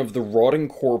 born of the rotting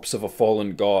corpse of a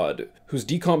fallen god, whose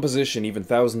decomposition, even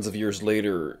thousands of years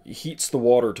later, heats the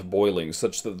water to boiling,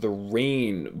 such that the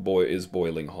rain is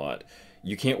boiling hot.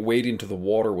 You can't wade into the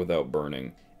water without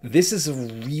burning. This is a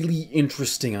really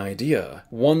interesting idea.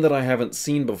 One that I haven't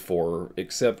seen before,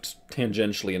 except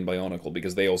tangentially in Bionicle,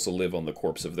 because they also live on the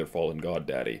corpse of their fallen god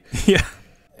daddy. Yeah.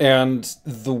 And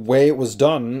the way it was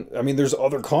done, I mean, there's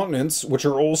other continents which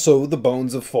are also the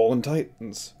bones of fallen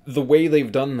titans. The way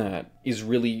they've done that is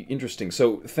really interesting.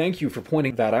 So thank you for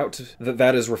pointing that out,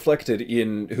 that is reflected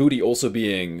in Hootie also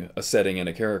being a setting and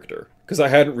a character. Because I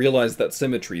hadn't realized that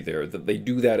symmetry there, that they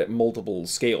do that at multiple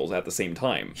scales at the same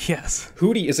time. Yes.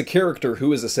 Hootie is a character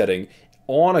who is a setting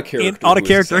on a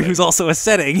character who's also a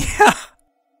setting. Yeah.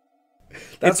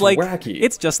 That's it's like, wacky.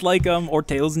 It's just like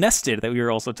Orteo's Nested that we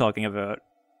were also talking about.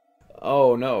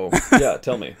 Oh, no. Yeah,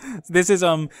 tell me. This is,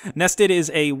 Nested is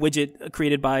a widget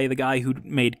created by the guy who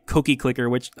made Cookie Clicker,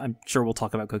 which I'm sure we'll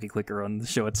talk about Cookie Clicker on the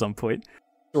show at some point.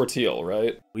 Orteil,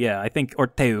 right? Yeah, I think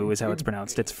Orteu is how it's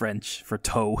pronounced. It's French for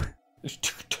toe.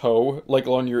 Toe? Like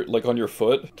on your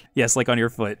foot? Yes, like on your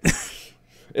foot.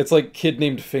 It's like Kid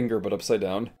Named Finger, but upside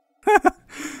down.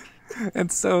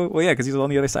 And so, well, yeah, because he's on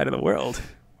the other side of the world.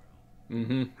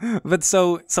 Mm-hmm. But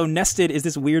so Nested is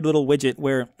this weird little widget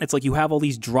where it's like you have all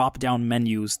these drop-down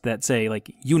menus that say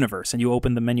like universe, and you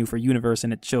open the menu for universe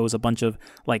and it shows a bunch of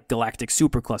like galactic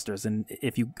superclusters, and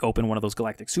if you open one of those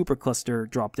galactic supercluster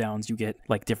drop-downs, you get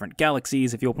like different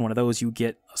galaxies. If you open one of those, you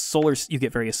get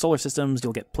various solar systems,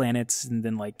 you'll get planets, and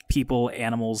then like people,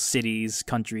 animals, cities,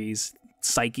 countries,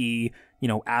 psyche,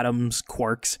 atoms,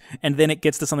 quarks, and then it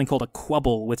gets to something called a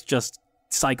quibble, which just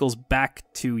cycles back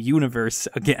to universe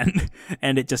again,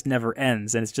 and it just never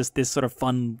ends, and it's just this sort of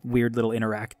fun, weird little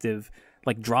interactive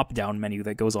like drop down menu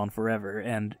that goes on forever,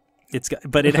 and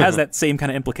but it has that same kind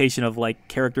of implication of like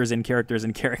characters and characters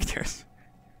and characters.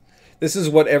 This is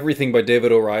what everything by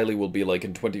David O'Reilly will be like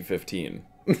in 2015.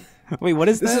 Wait, what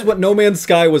is This that? is what No Man's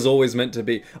Sky was always meant to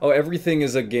be. Oh, Everything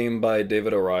is a game by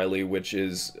David O'Reilly, which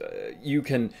is you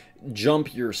can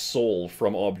jump your soul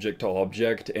from object to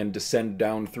object and descend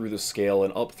down through the scale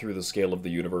and up through the scale of the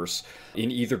universe in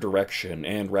either direction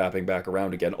and wrapping back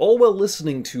around again, all while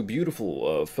listening to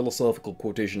beautiful philosophical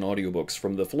quotation audiobooks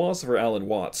from the philosopher Alan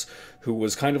Watts, who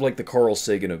was kind of like the Carl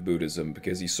Sagan of Buddhism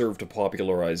because he served to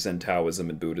popularize Zen Taoism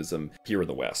and Buddhism here in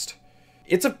the West.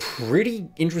 It's a pretty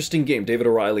interesting game. David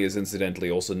O'Reilly is incidentally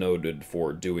also noted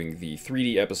for doing the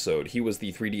 3D episode. He was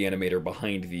the 3D animator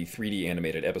behind the 3D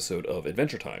animated episode of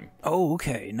Adventure Time. Oh,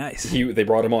 okay, nice. They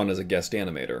brought him on as a guest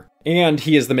animator. And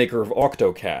he is the maker of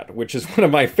Octocat, which is one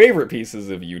of my favorite pieces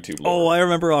of YouTube lore. Oh, I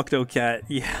remember Octocat,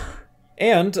 yeah.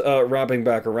 And, wrapping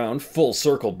back around, full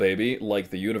circle, baby,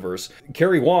 like the universe,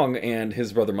 Kerry Wong and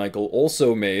his brother Michael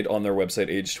also made, on their website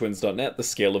agetwins.net, the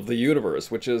Scale of the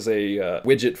Universe, which is a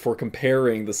widget for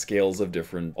comparing the scales of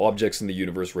different objects in the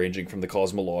universe, ranging from the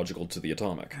cosmological to the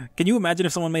atomic. Can you imagine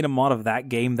if someone made a mod of that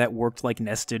game that worked like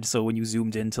nested, so when you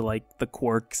zoomed into, like, the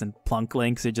quarks and Planck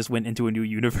links, it just went into a new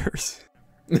universe?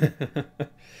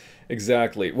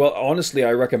 Exactly. Well, honestly,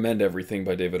 I recommend Everything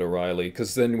by David O'Reilly,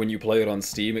 because then when you play it on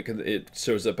Steam, it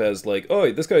shows up as like,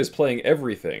 oh, this guy is playing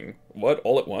everything. What?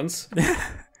 All at once?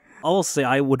 I'll say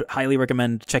I would highly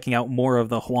recommend checking out more of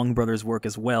the Huang brothers' work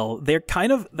as well. They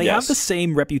have the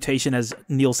same reputation as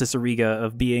Neil Cicierega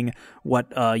of being what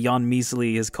Jan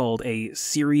Measley has called a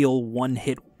serial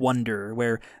one-hit wonder,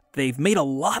 where they've made a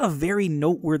lot of very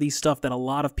noteworthy stuff that a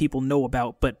lot of people know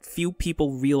about, but few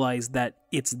people realize that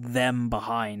it's them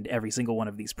behind every single one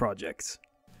of these projects.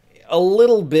 A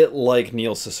little bit like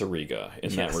Neil Cicierega in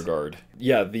that Yes. regard.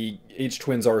 Yeah, the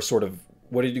H-Twins are sort of,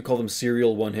 what did you call them,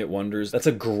 serial one-hit wonders? That's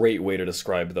a great way to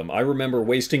describe them. I remember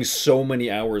wasting so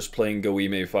many hours playing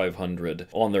Goime 500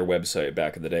 on their website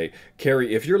back in the day.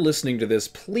 Carrie, if you're listening to this,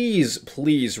 please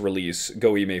release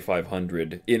Goime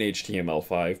 500 in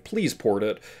HTML5. Please port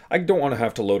it. I don't want to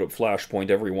have to load up Flashpoint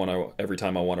every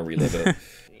time I want to relive it.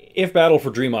 If Battle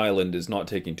for Dream Island is not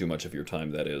taking too much of your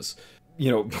time, that is.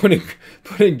 You know,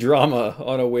 putting drama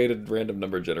on a weighted random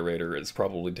number generator is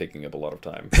probably taking up a lot of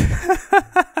time.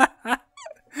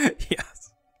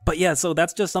 Yes. But yeah, so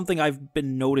that's just something I've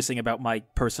been noticing about my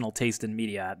personal taste in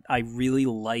media. I really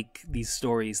like these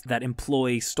stories that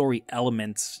employ story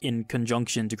elements in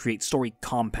conjunction to create story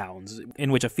compounds,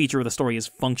 in which a feature of the story is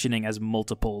functioning as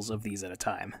multiples of these at a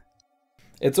time.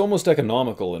 It's almost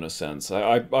economical in a sense.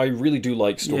 I really do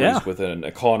like stories with an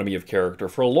economy of character.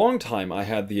 For a long time, I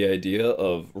had the idea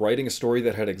of writing a story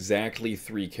that had exactly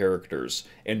 3 characters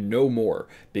and no more,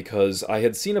 because I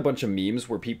had seen a bunch of memes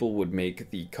where people would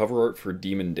make the cover art for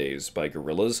Demon Days by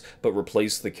Gorillaz, but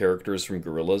replace the characters from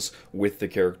Gorillaz with the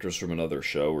characters from another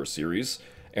show or series.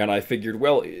 And I figured,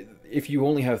 well, if you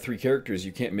only have 3 characters,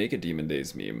 you can't make a Demon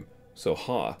Days meme.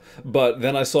 So, But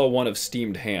then I saw one of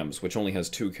Steamed Hams, which only has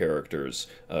 2 characters,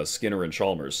 Skinner and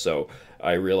Chalmers, so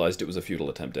I realized it was a futile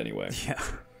attempt anyway. Yeah.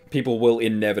 People will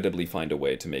inevitably find a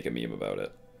way to make a meme about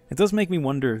it. It does make me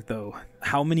wonder, though,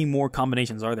 how many more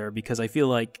combinations are there? Because I feel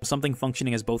like something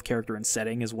functioning as both character and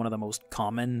setting is one of the most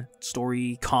common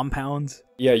story compounds.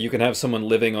 Yeah, you can have someone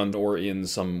living on or in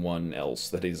someone else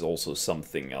that is also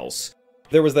something else.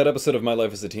 There was that episode of My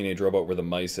Life as a Teenage Robot where the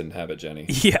mice inhabit Jenny.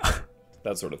 Yeah.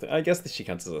 That sort of thing. I guess that she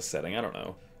counts as a setting. I don't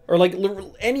know. Or like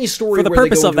any story For the where they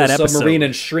purpose go of into that a submarine episode,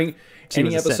 and shrink. she Any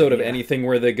was a episode setting, of yeah. anything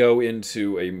where they go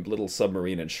into a little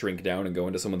submarine and shrink down and go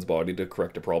into someone's body to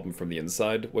correct a problem from the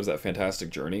inside. What is that?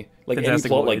 Fantastic Journey? Like Fantastic any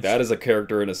plot Voyage. like that is a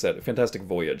character in a set. Fantastic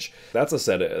Voyage. That's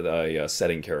a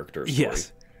setting character story.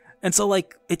 Yes. And so,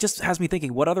 like, it just has me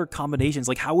thinking, what other combinations,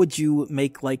 like, how would you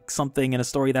make, like, something in a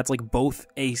story that's, like, both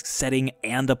a setting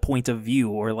and a point of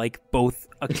view, or, like, both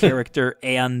a character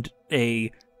and a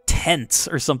tense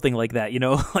or something like that, you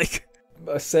know? Like,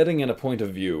 A setting and a point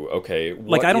of view. Okay.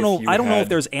 like, I don't know had- if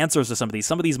there's answers to some of these.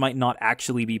 Some of these might not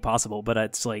actually be possible, but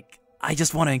it's like, I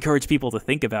just want to encourage people to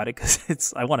think about it,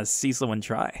 because I want to see someone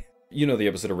try. You know the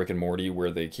episode of Rick and Morty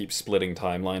where they keep splitting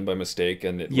timeline by mistake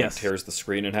and it Yes. like, tears the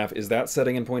screen in half? Is that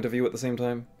setting and point of view at the same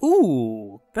time?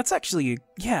 Ooh, that's actually,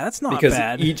 yeah, that's not Because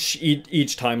bad.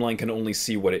 each timeline can only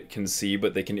see what it can see,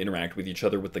 but they can interact with each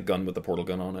other with the gun with the portal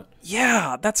gun on it.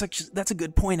 Yeah, that's a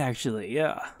good point, actually,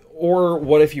 yeah. Or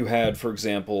what if you had, for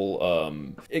example,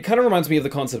 it kind of reminds me of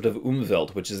the concept of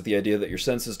Umwelt, which is the idea that your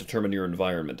senses determine your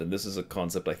environment, and this is a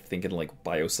concept I think in like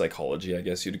biopsychology, I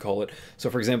guess you'd call it. So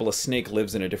for example, a snake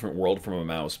lives in a different world from a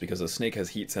mouse because a snake has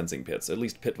heat sensing pits, at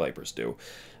least pit vipers do.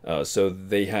 So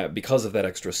they have, because of that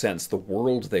extra sense, the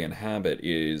world they inhabit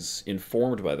is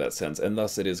informed by that sense, and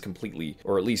thus it is completely,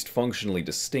 or at least functionally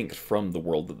distinct from the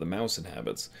world that the mouse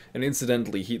inhabits. And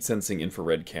incidentally, heat sensing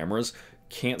infrared cameras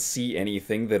can't see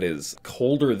anything that is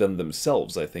colder than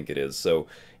themselves, I think it is. So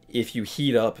if you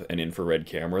heat up an infrared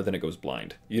camera, then it goes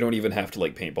blind. You don't even have to,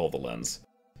 like, paintball the lens.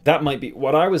 That might be...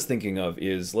 What I was thinking of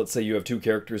is, let's say you have two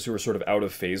characters who are sort of out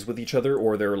of phase with each other,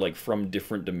 or they're, like, from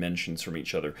different dimensions from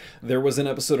each other. There was an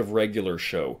episode of Regular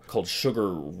Show called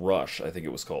Sugar Rush, I think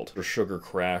it was called, or Sugar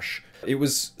Crash. It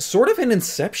was sort of an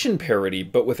Inception parody,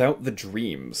 but without the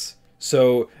dreams.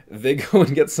 So they go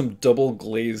and get some double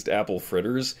glazed apple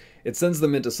fritters. It sends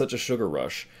them into such a sugar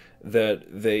rush that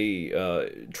they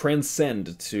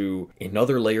transcend to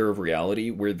another layer of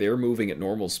reality where they're moving at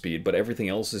normal speed, but everything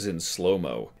else is in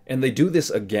slow-mo. And they do this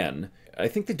again. I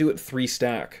think they do it 3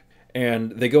 stack.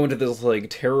 And they go into this, like,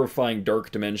 terrifying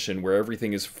dark dimension where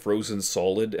everything is frozen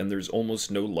solid and there's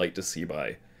almost no light to see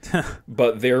by.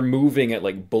 But they're moving at,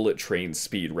 like, bullet train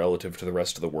speed relative to the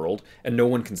rest of the world, and no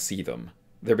one can see them.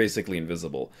 They're basically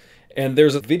invisible. And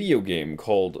there's a video game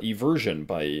called Eversion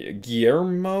by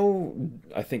Guillermo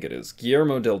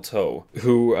del Toro,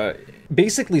 who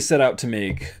basically set out to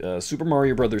make Super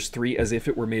Mario Bros. 3 as if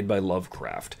it were made by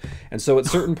Lovecraft. And so at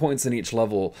certain points in each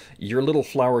level, your little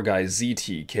flower guy,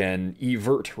 ZT, can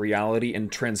evert reality and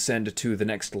transcend to the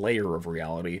next layer of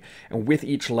reality. And with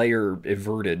each layer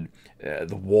everted,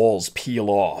 the walls peel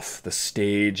off the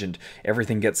stage and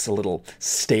everything gets a little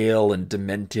stale and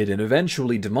demented and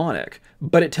eventually demonic.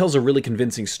 But it tells a really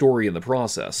convincing story in the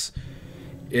process.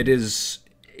 It is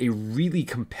a really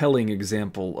compelling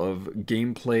example of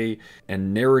gameplay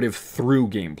and narrative through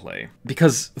gameplay.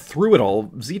 Because through it all,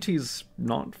 ZT's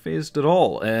not phased at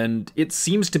all, and it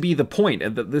seems to be the point,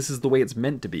 and that this is the way it's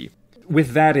meant to be.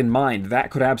 With that in mind,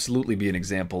 that could absolutely be an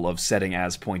example of setting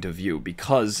as point of view,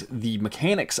 because the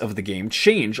mechanics of the game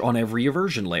change on every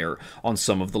eversion layer. On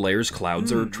some of the layers,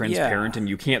 clouds are transparent and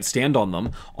you can't stand on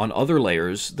them. On other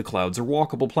layers, the clouds are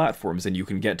walkable platforms and you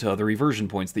can get to other eversion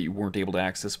points that you weren't able to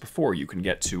access before. You can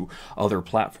get to other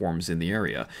platforms in the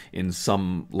area. In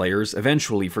some layers,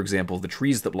 eventually, for example, the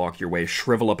trees that block your way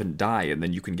shrivel up and die and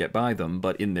then you can get by them,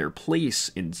 but in their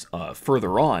place,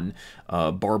 further on,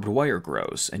 barbed wire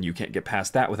grows and you can't get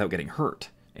past that without getting hurt.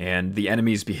 And the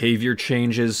enemy's behavior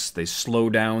changes, they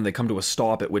slow down, they come to a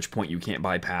stop, at which point you can't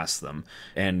bypass them.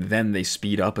 And then they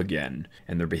speed up again,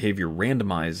 and their behavior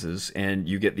randomizes, and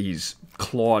you get these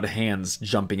clawed hands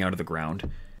jumping out of the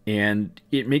ground. And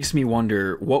it makes me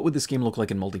wonder, what would this game look like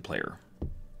in multiplayer?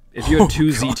 If you had two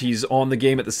ZTs on the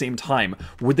game at the same time,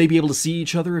 would they be able to see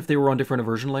each other if they were on different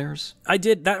eversion layers?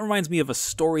 That reminds me of a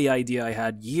story idea I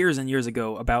had years and years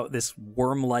ago about this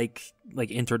worm-like, like,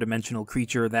 interdimensional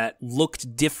creature that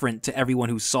looked different to everyone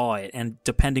who saw it, and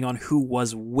depending on who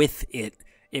was with it,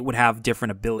 it would have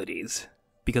different abilities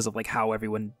because of, like, how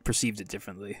everyone perceived it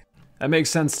differently. That makes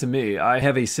sense to me. I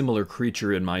have a similar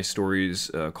creature in my stories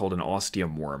called an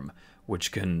ostium worm,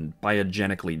 which can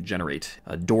biogenically generate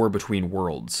a door between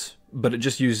worlds. But it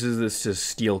just uses this to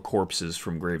steal corpses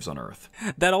from graves on Earth.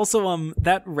 That also,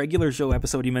 that Regular Show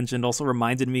episode you mentioned also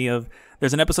reminded me of,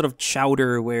 there's an episode of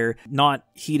Chowder where, not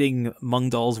heeding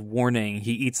Mungdal's warning,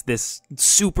 he eats this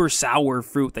super sour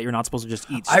fruit that you're not supposed to just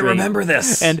eat straight. I remember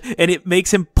this! And it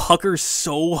makes him pucker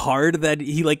so hard that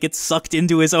he, like, gets sucked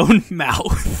into his own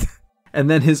mouth. And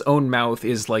then his own mouth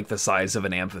is like the size of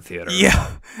an amphitheater.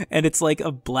 Yeah, and it's like a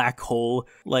black hole,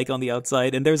 like, on the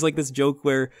outside. And there's, like, this joke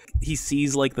where he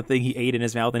sees, like, the thing he ate in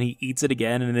his mouth and he eats it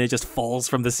again, and then it just falls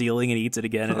from the ceiling and he eats it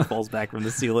again and it falls back from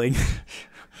the ceiling.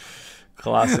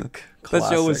 Classic. That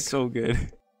show was so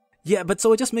good. Yeah, but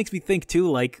so it just makes me think,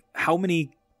 too, like, how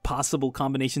many possible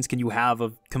combinations can you have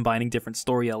of combining different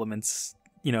story elements?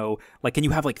 You know, like, can you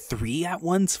have, like, 3 at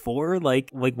once, 4? Like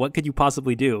what could you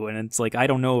possibly do? And it's like, I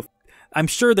don't know if... I'm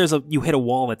sure you hit a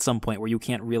wall at some point where you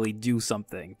can't really do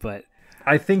something, but...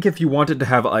 I think if you wanted to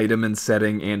have item and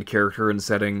setting and character and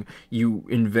setting, you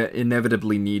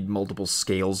inevitably need multiple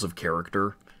scales of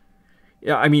character.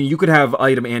 Yeah, I mean, you could have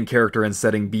item and character and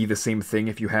setting be the same thing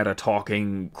if you had a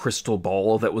talking crystal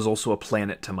ball that was also a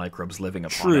planet to microbes living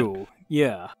upon it. True,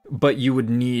 yeah. But you would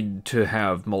need to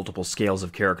have multiple scales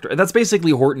of character. And that's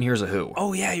basically Horton Hears a Who.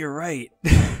 Oh yeah, you're right.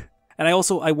 And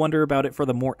I wonder about it for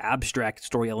the more abstract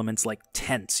story elements like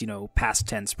tense, you know, past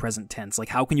tense, present tense. Like,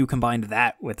 how can you combine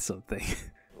that with something?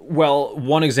 Well,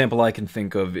 one example I can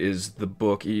think of is the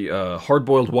book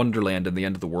Hard-Boiled Wonderland and the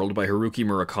End of the World by Haruki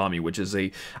Murakami, which is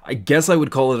I guess I would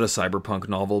call it a cyberpunk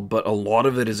novel, but a lot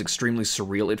of it is extremely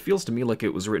surreal. It feels to me like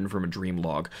it was written from a dream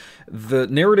log. The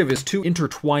narrative is 2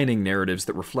 intertwining narratives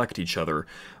that reflect each other.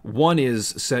 One is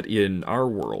set in our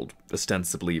world,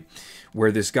 ostensibly,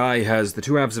 where this guy has the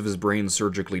 2 halves of his brain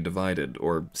surgically divided,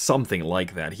 or something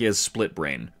like that. He has split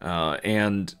brain,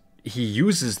 and he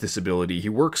uses this ability. He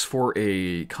works for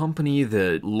a company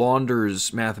that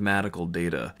launders mathematical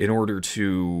data in order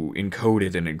to encode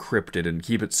it and encrypt it and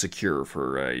keep it secure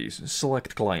for a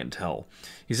select clientele.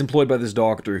 He's employed by this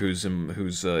doctor who's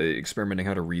experimenting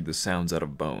how to read the sounds out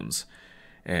of bones.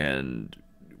 And,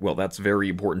 well, that's very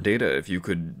important data. If you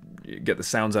could get the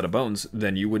sounds out of bones,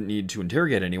 then you wouldn't need to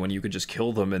interrogate anyone. You could just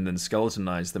kill them and then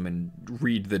skeletonize them and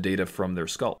read the data from their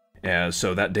skull.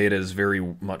 So that data is very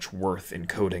much worth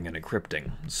encoding and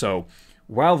encrypting. So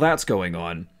while that's going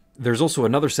on, there's also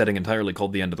another setting entirely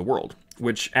called The End of the World,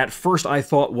 which at first I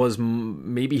thought was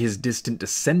maybe his distant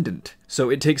descendant. So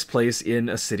it takes place in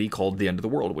a city called The End of the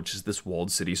World, which is this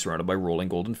walled city surrounded by rolling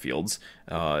golden fields.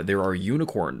 There are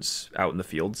unicorns out in the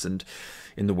fields, and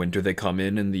in the winter they come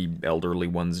in and the elderly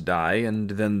ones die,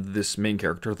 and then this main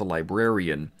character, the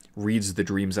librarian, reads the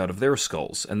dreams out of their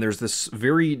skulls. And there's this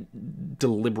very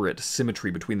deliberate symmetry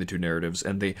between the two narratives,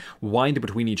 and they wind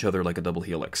between each other like a double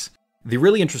helix. The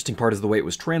really interesting part is the way it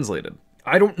was translated.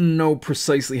 I don't know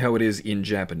precisely how it is in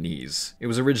Japanese. It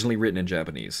was originally written in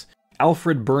Japanese.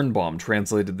 Alfred Birnbaum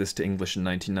translated this to English in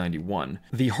 1991.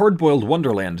 The Hard-Boiled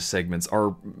Wonderland segments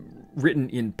are written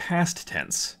in past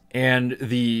tense, and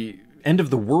the End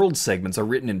of the World segments are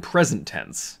written in present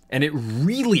tense. And it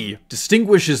really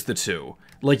distinguishes the two.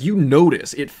 Like, you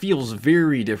notice, it feels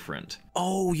very different.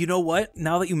 Oh, you know what?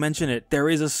 Now that you mention it, there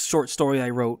is a short story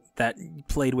I wrote that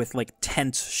played with, like,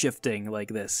 tense shifting like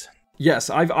this.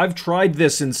 Yes, I've tried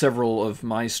this in several of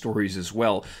my stories as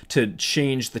well, to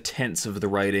change the tense of the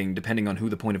writing depending on who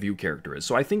the point of view character is.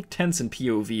 So I think tense and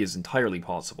POV is entirely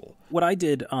possible. What I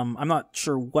did, I'm not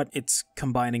sure what it's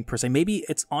combining per se. Maybe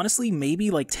it's honestly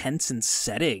maybe like tense and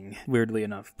setting, weirdly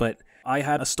enough, but I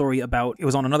had a story about, it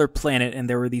was on another planet, and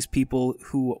there were these people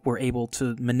who were able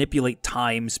to manipulate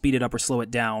time, speed it up or slow it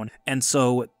down, and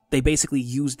so they basically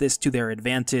used this to their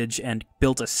advantage and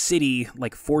built a city,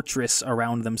 like fortress,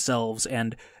 around themselves,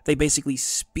 and they basically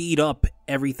speed up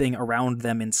everything around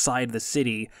them inside the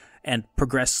city and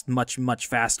progress much, much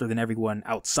faster than everyone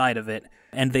outside of it,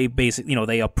 and they basically,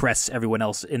 they oppress everyone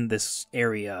else in this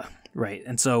area. Right,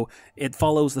 and so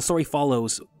the story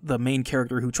follows the main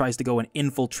character who tries to go and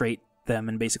infiltrate them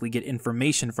and basically get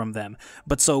information from them.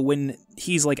 But so when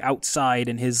he's like outside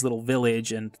in his little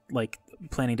village and like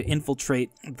planning to infiltrate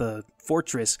the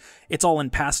fortress, it's all in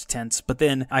past tense. But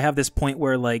then I have this point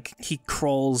where like he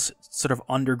crawls sort of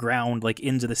underground like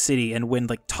into the city, and when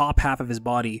like top half of his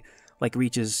body like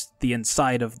reaches the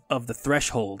inside of the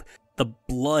threshold, the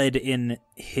blood in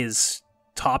his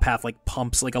top half like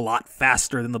pumps like a lot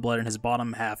faster than the blood in his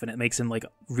bottom half, and it makes him like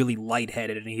really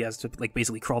lightheaded, and he has to like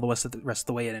basically crawl the rest of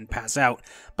the way in and pass out.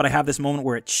 But I have this moment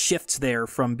where it shifts there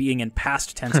from being in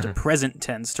past tense to present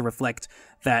tense to reflect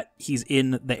that he's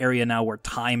in the area now where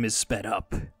time is sped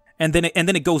up, and then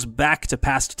it goes back to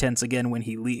past tense again when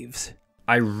he leaves.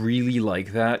 I really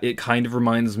like that. It kind of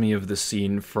reminds me of the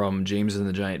scene from James and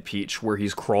the Giant Peach where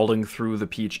he's crawling through the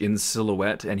peach in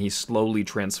silhouette and he slowly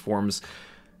transforms.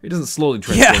 He doesn't slowly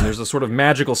transform. Yeah. There's a sort of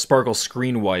magical sparkle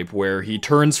screen wipe where he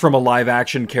turns from a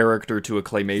live-action character to a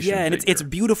claymation figure. And it's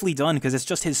beautifully done because it's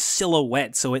just his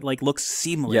silhouette, so it like looks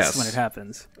seamless when it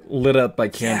happens. Lit up by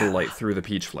candlelight through the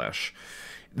peach flesh.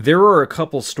 There are a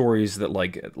couple stories that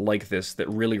like this that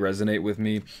really resonate with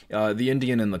me. The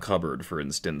Indian in the Cupboard, for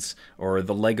instance, or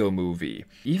the Lego Movie.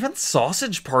 Even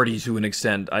Sausage Party, to an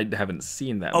extent. I haven't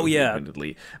seen that movie,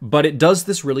 admittedly. But it does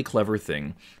this really clever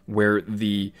thing where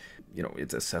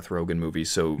it's a Seth Rogen movie,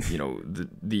 so,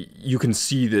 you can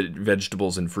see the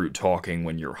vegetables and fruit talking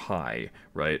when you're high,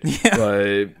 right? Yeah.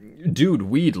 But, dude,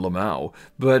 weed, Lamau.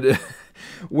 But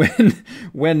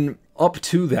when up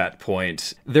to that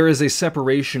point, there is a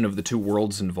separation of the two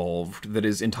worlds involved that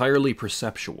is entirely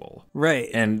perceptual. Right.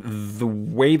 And the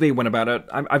way they went about it,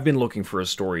 I've been looking for a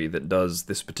story that does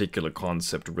this particular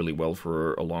concept really well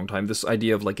for a long time. This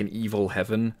idea of like an evil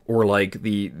heaven, or like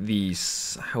the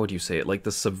how would you say it? Like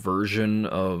the subversion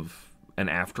of an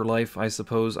afterlife, I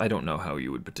suppose. I don't know how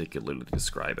you would particularly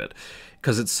describe it,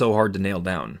 because it's so hard to nail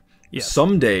down. Yes.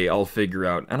 Someday I'll figure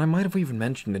out, and I might have even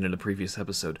mentioned it in a previous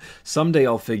episode, someday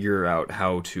I'll figure out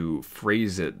how to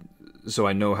phrase it so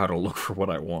I know how to look for what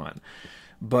I want.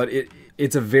 But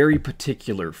it's a very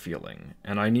particular feeling,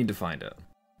 and I need to find it.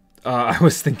 I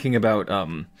was thinking about,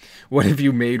 what if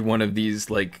you made one of these,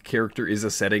 like, character is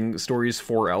a setting stories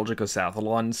for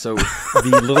Algicosathlon, so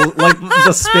the little, like,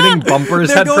 the spinning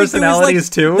bumpers had personalities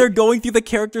too? They're going through the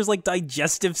character's, like,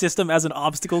 digestive system as an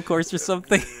obstacle course or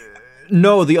something.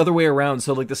 No, the other way around.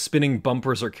 So, like, the spinning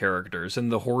bumpers are characters,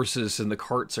 and the horses and the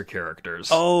carts are characters.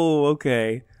 Oh,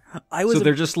 okay. So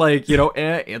they're just like,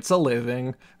 it's a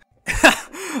living.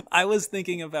 I was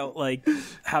thinking about like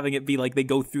having it be like they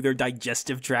go through their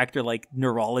digestive tract or like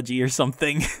neurology or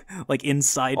something, like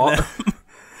inside them.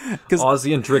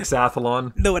 Aussie and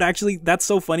Drixathlon. No, it actually, that's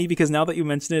so funny because now that you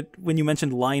mention it, when you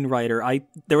mentioned Line Rider,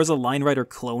 there was a Line Rider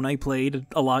clone I played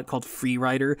a lot called Free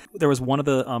Rider. There was one of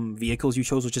the vehicles you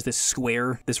chose, which is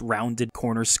this rounded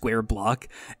corner square block,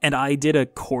 and I did a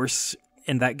course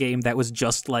in that game that was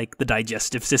just like the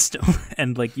digestive system,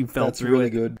 and like you fell through really it.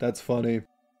 good. That's funny.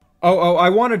 Oh, I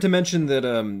wanted to mention that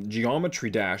Geometry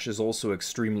Dash is also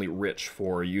extremely rich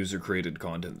for user-created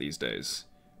content these days.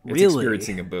 It's Really?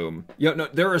 experiencing a boom. Yeah, no,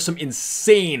 there are some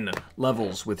insane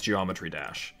levels with Geometry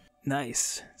Dash.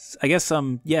 Nice. I guess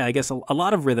I guess a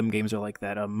lot of rhythm games are like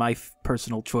that. My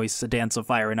personal choice, A Dance of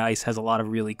Fire and Ice, has a lot of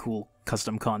really cool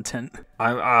custom content.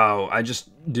 I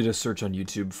just did a search on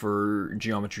YouTube for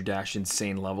Geometry Dash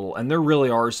insane level, and there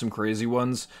really are some crazy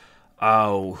ones.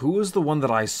 Oh, who was the one that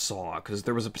I saw? Because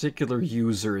there was a particular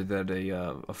user that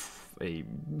a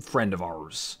friend of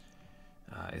ours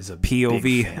is a POV,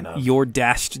 big fan of. your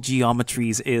dashed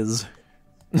geometries is.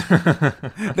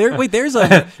 There's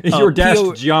a your dashed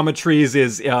geometries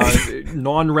is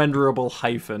non-renderable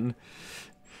hyphen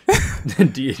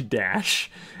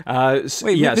dash. So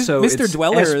Mr.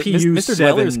 Dweller, SPU Mr.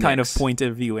 Dweller's 7 kind of point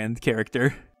of view and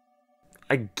character.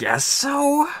 I guess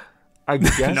so. I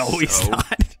guess No, he's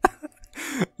not.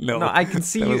 No, I can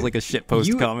see that you. was like a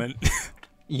shitpost comment.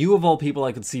 You of all people,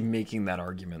 I could see making that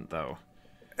argument though.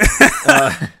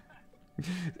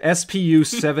 SPU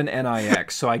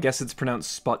 7NIX, so I guess it's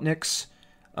pronounced Sputniks.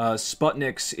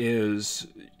 Sputniks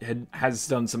has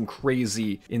done some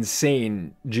crazy,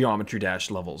 insane Geometry Dash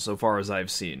levels, so far as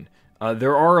I've seen.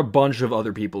 There are a bunch of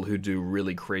other people who do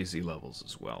really crazy levels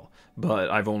as well, but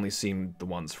I've only seen the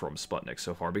ones from Sputnik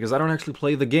so far, because I don't actually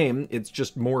play the game, it's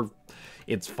just more...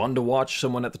 It's fun to watch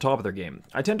someone at the top of their game.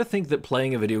 I tend to think that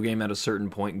playing a video game at a certain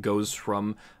point goes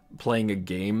from playing a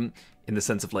game in the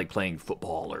sense of like playing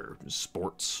football or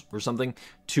sports or something,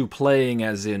 to playing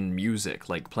as in music,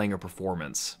 like playing a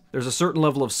performance. There's a certain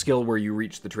level of skill where you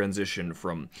reach the transition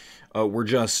from we're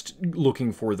just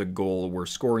looking for the goal, we're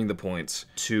scoring the points,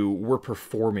 to we're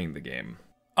performing the game.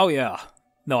 Oh yeah.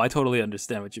 No, I totally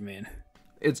understand what you mean.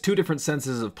 It's two different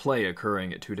senses of play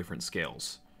occurring at two different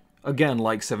scales. Again,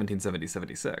 like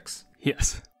 1770-76.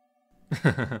 Yes.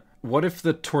 What if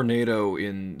the tornado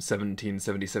in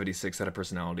 1770-76 had a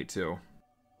personality too?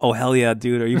 Oh hell yeah,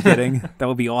 dude, are you kidding? That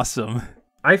would be awesome.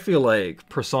 I feel like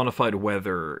personified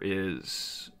weather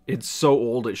it's so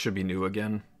old it should be new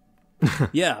again.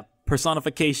 Yeah,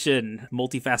 personification,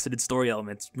 multifaceted story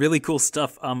elements, really cool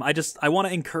stuff. I want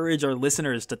to encourage our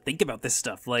listeners to think about this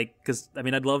stuff, like, because I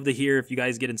mean, I'd love to hear if you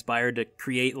guys get inspired to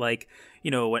create like, you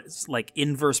know, what's like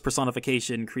inverse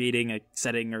personification, creating a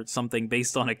setting or something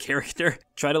based on a character.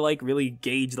 Try to like really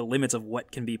gauge the limits of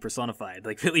what can be personified,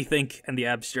 like really think in the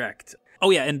abstract. Oh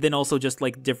yeah, and then also just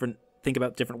like think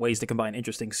about different ways to combine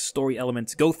interesting story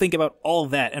elements. Go think about all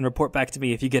that and report back to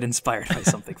me if you get inspired by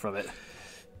something from it.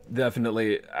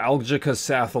 Definitely.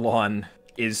 Algicosathlon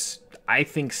is, I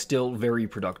think, still very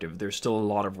productive. There's still a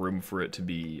lot of room for it to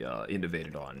be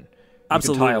innovated on.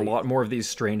 Absolutely. You can tie a lot more of these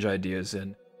strange ideas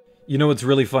in. You know what's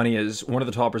really funny is, one of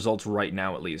the top results right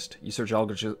now at least, you search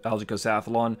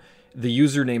Algicosathlon, the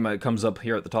username that comes up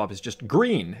here at the top is just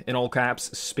green, in all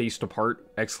caps, spaced apart,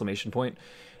 exclamation point.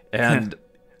 And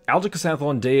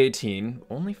Algicosathlon Day 18,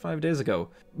 only 5 days ago.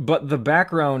 But the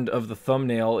background of the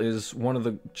thumbnail is one of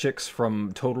the chicks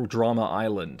from Total Drama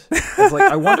Island. It's like,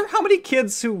 I wonder how many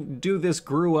kids who do this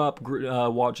grew up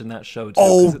watching that show too.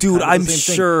 Oh, dude, I'm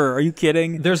sure. Are you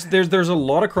kidding? There's a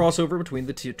lot of crossover between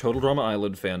the Total Drama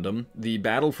Island fandom, the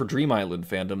Battle for Dream Island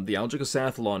fandom, the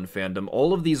Algicosathlon fandom.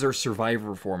 All of these are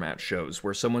Survivor format shows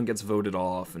where someone gets voted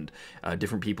off and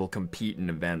different people compete in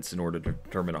events in order to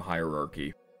determine a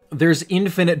hierarchy. There's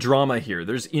infinite drama here.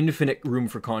 There's infinite room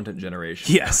for content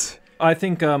generation. Yes. I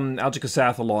think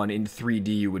Algicosathlon in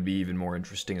 3D would be even more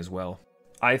interesting as well.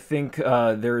 I think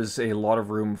there's a lot of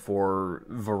room for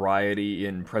variety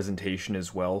in presentation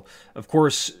as well. Of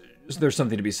course, there's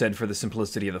something to be said for the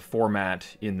simplicity of the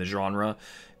format in the genre,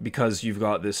 because you've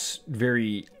got this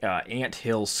very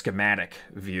anthill schematic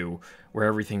view where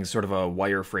everything's sort of a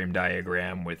wireframe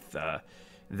diagram with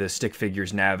the stick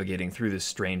figures navigating through this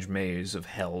strange maze of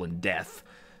hell and death.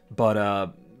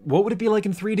 But what would it be like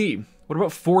in 3D? What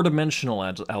about four-dimensional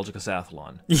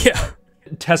Algicosathlon? Yeah.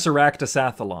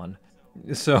 Tesseractosathlon.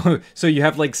 So you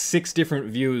have like 6 different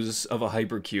views of a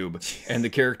hypercube, and the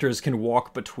characters can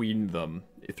walk between them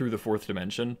through the 4th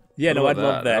dimension. Yeah, no, I'd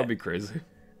love that. That would be crazy.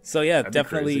 So yeah,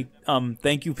 definitely.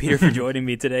 Thank you, Peter, for joining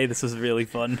me today. This was really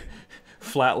fun.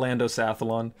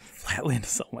 Flatlandosathlon. Flatland,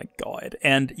 oh my god.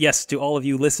 And yes, to all of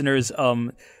you listeners,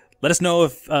 let us know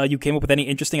if you came up with any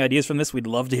interesting ideas from this. We'd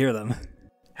love to hear them.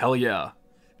 Hell yeah.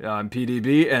 I'm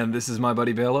PDB, and this is my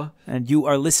buddy Béla. And you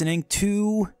are listening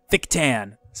to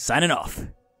fic.tan, signing off.